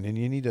baseline, and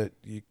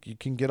you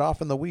can get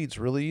off in the weeds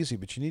really easy,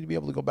 but you need to be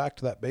able to go back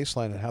to that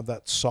baseline and have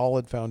that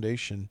solid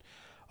foundation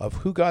of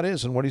who God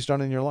is and what He's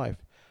done in your life.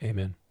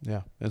 Amen.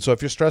 Yeah, and so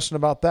if you're stressing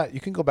about that,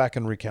 you can go back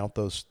and recount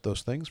those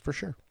things for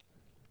sure.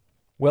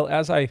 Well,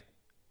 as I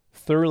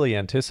thoroughly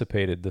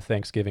anticipated, the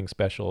Thanksgiving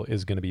special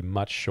is going to be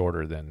much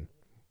shorter than.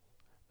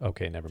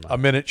 Okay, never mind. A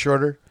minute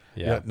shorter?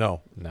 Yeah.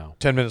 No.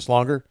 10 minutes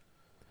longer?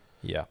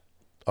 Yeah.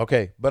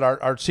 Okay, but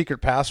our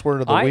secret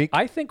password of the week?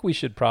 I think we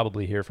should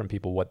probably hear from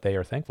people what they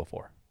are thankful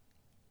for.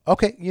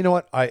 Okay, you know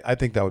what? I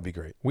think that would be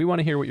great. We want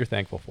to hear what you're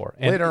thankful for.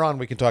 And later on,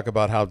 we can talk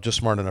about how just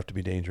smart enough to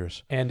be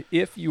dangerous. And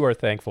if you are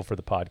thankful for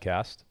the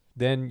podcast,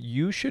 then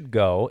you should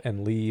go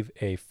and leave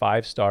a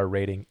 5-star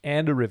rating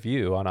and a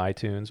review on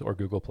iTunes or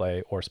Google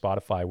Play or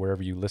Spotify,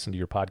 wherever you listen to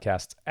your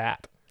podcasts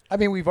at. I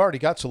mean, we've already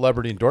got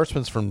celebrity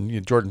endorsements from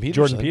Jordan Peterson.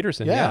 Jordan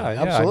Peterson, yeah,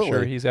 absolutely. I'm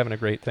sure he's having a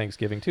great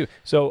Thanksgiving too.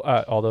 So,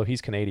 although he's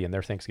Canadian,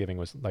 their Thanksgiving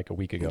was like a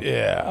week ago.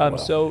 Yeah.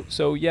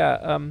 So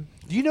yeah.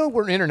 Do you know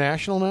we're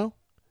international now?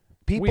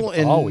 People We've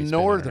in always been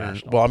northern.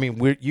 international. Well, I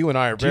mean, you and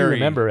I are Do very. you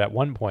remember at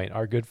one point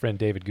our good friend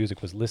David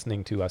Guzik was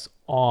listening to us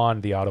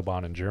on the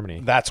Autobahn in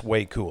Germany? That's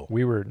way cool.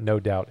 We were no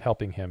doubt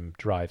helping him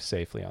drive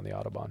safely on the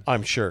Autobahn.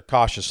 I'm sure,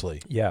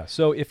 cautiously. Yeah.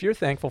 So if you're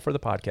thankful for the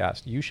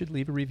podcast, you should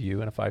leave a review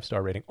and a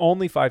 5-star rating.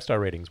 Only 5-star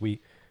ratings.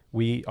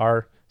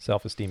 Our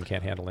self-esteem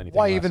can't handle anything.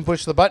 Why less. even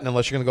push the button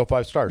unless you're going to go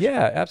 5 stars?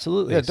 Yeah,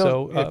 absolutely. Yeah,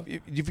 so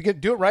if you can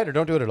do it right or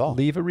don't do it at all.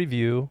 leave a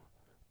review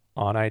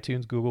on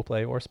iTunes, Google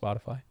Play, or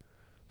Spotify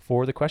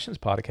for the Questions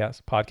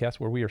podcast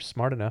where we are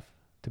smart enough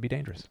to be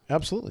dangerous.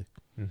 Absolutely.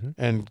 Mm-hmm.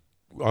 And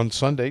on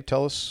Sunday,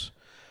 tell us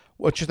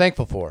what you're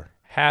thankful for.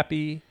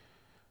 Happy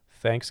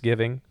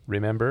Thanksgiving.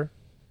 Remember,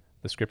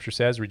 the scripture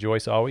says,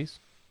 rejoice always,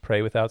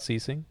 pray without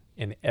ceasing,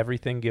 in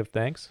everything give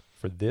thanks,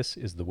 for this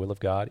is the will of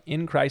God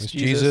in Christ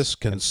Jesus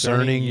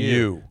concerning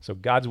you. So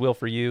God's will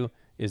for you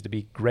is to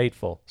be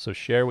grateful. So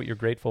share what you're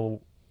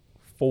grateful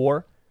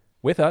for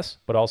with us,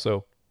 but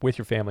also with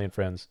your family and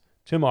friends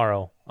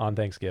tomorrow on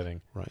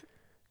Thanksgiving. Right.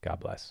 God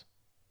bless.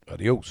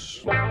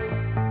 Adios.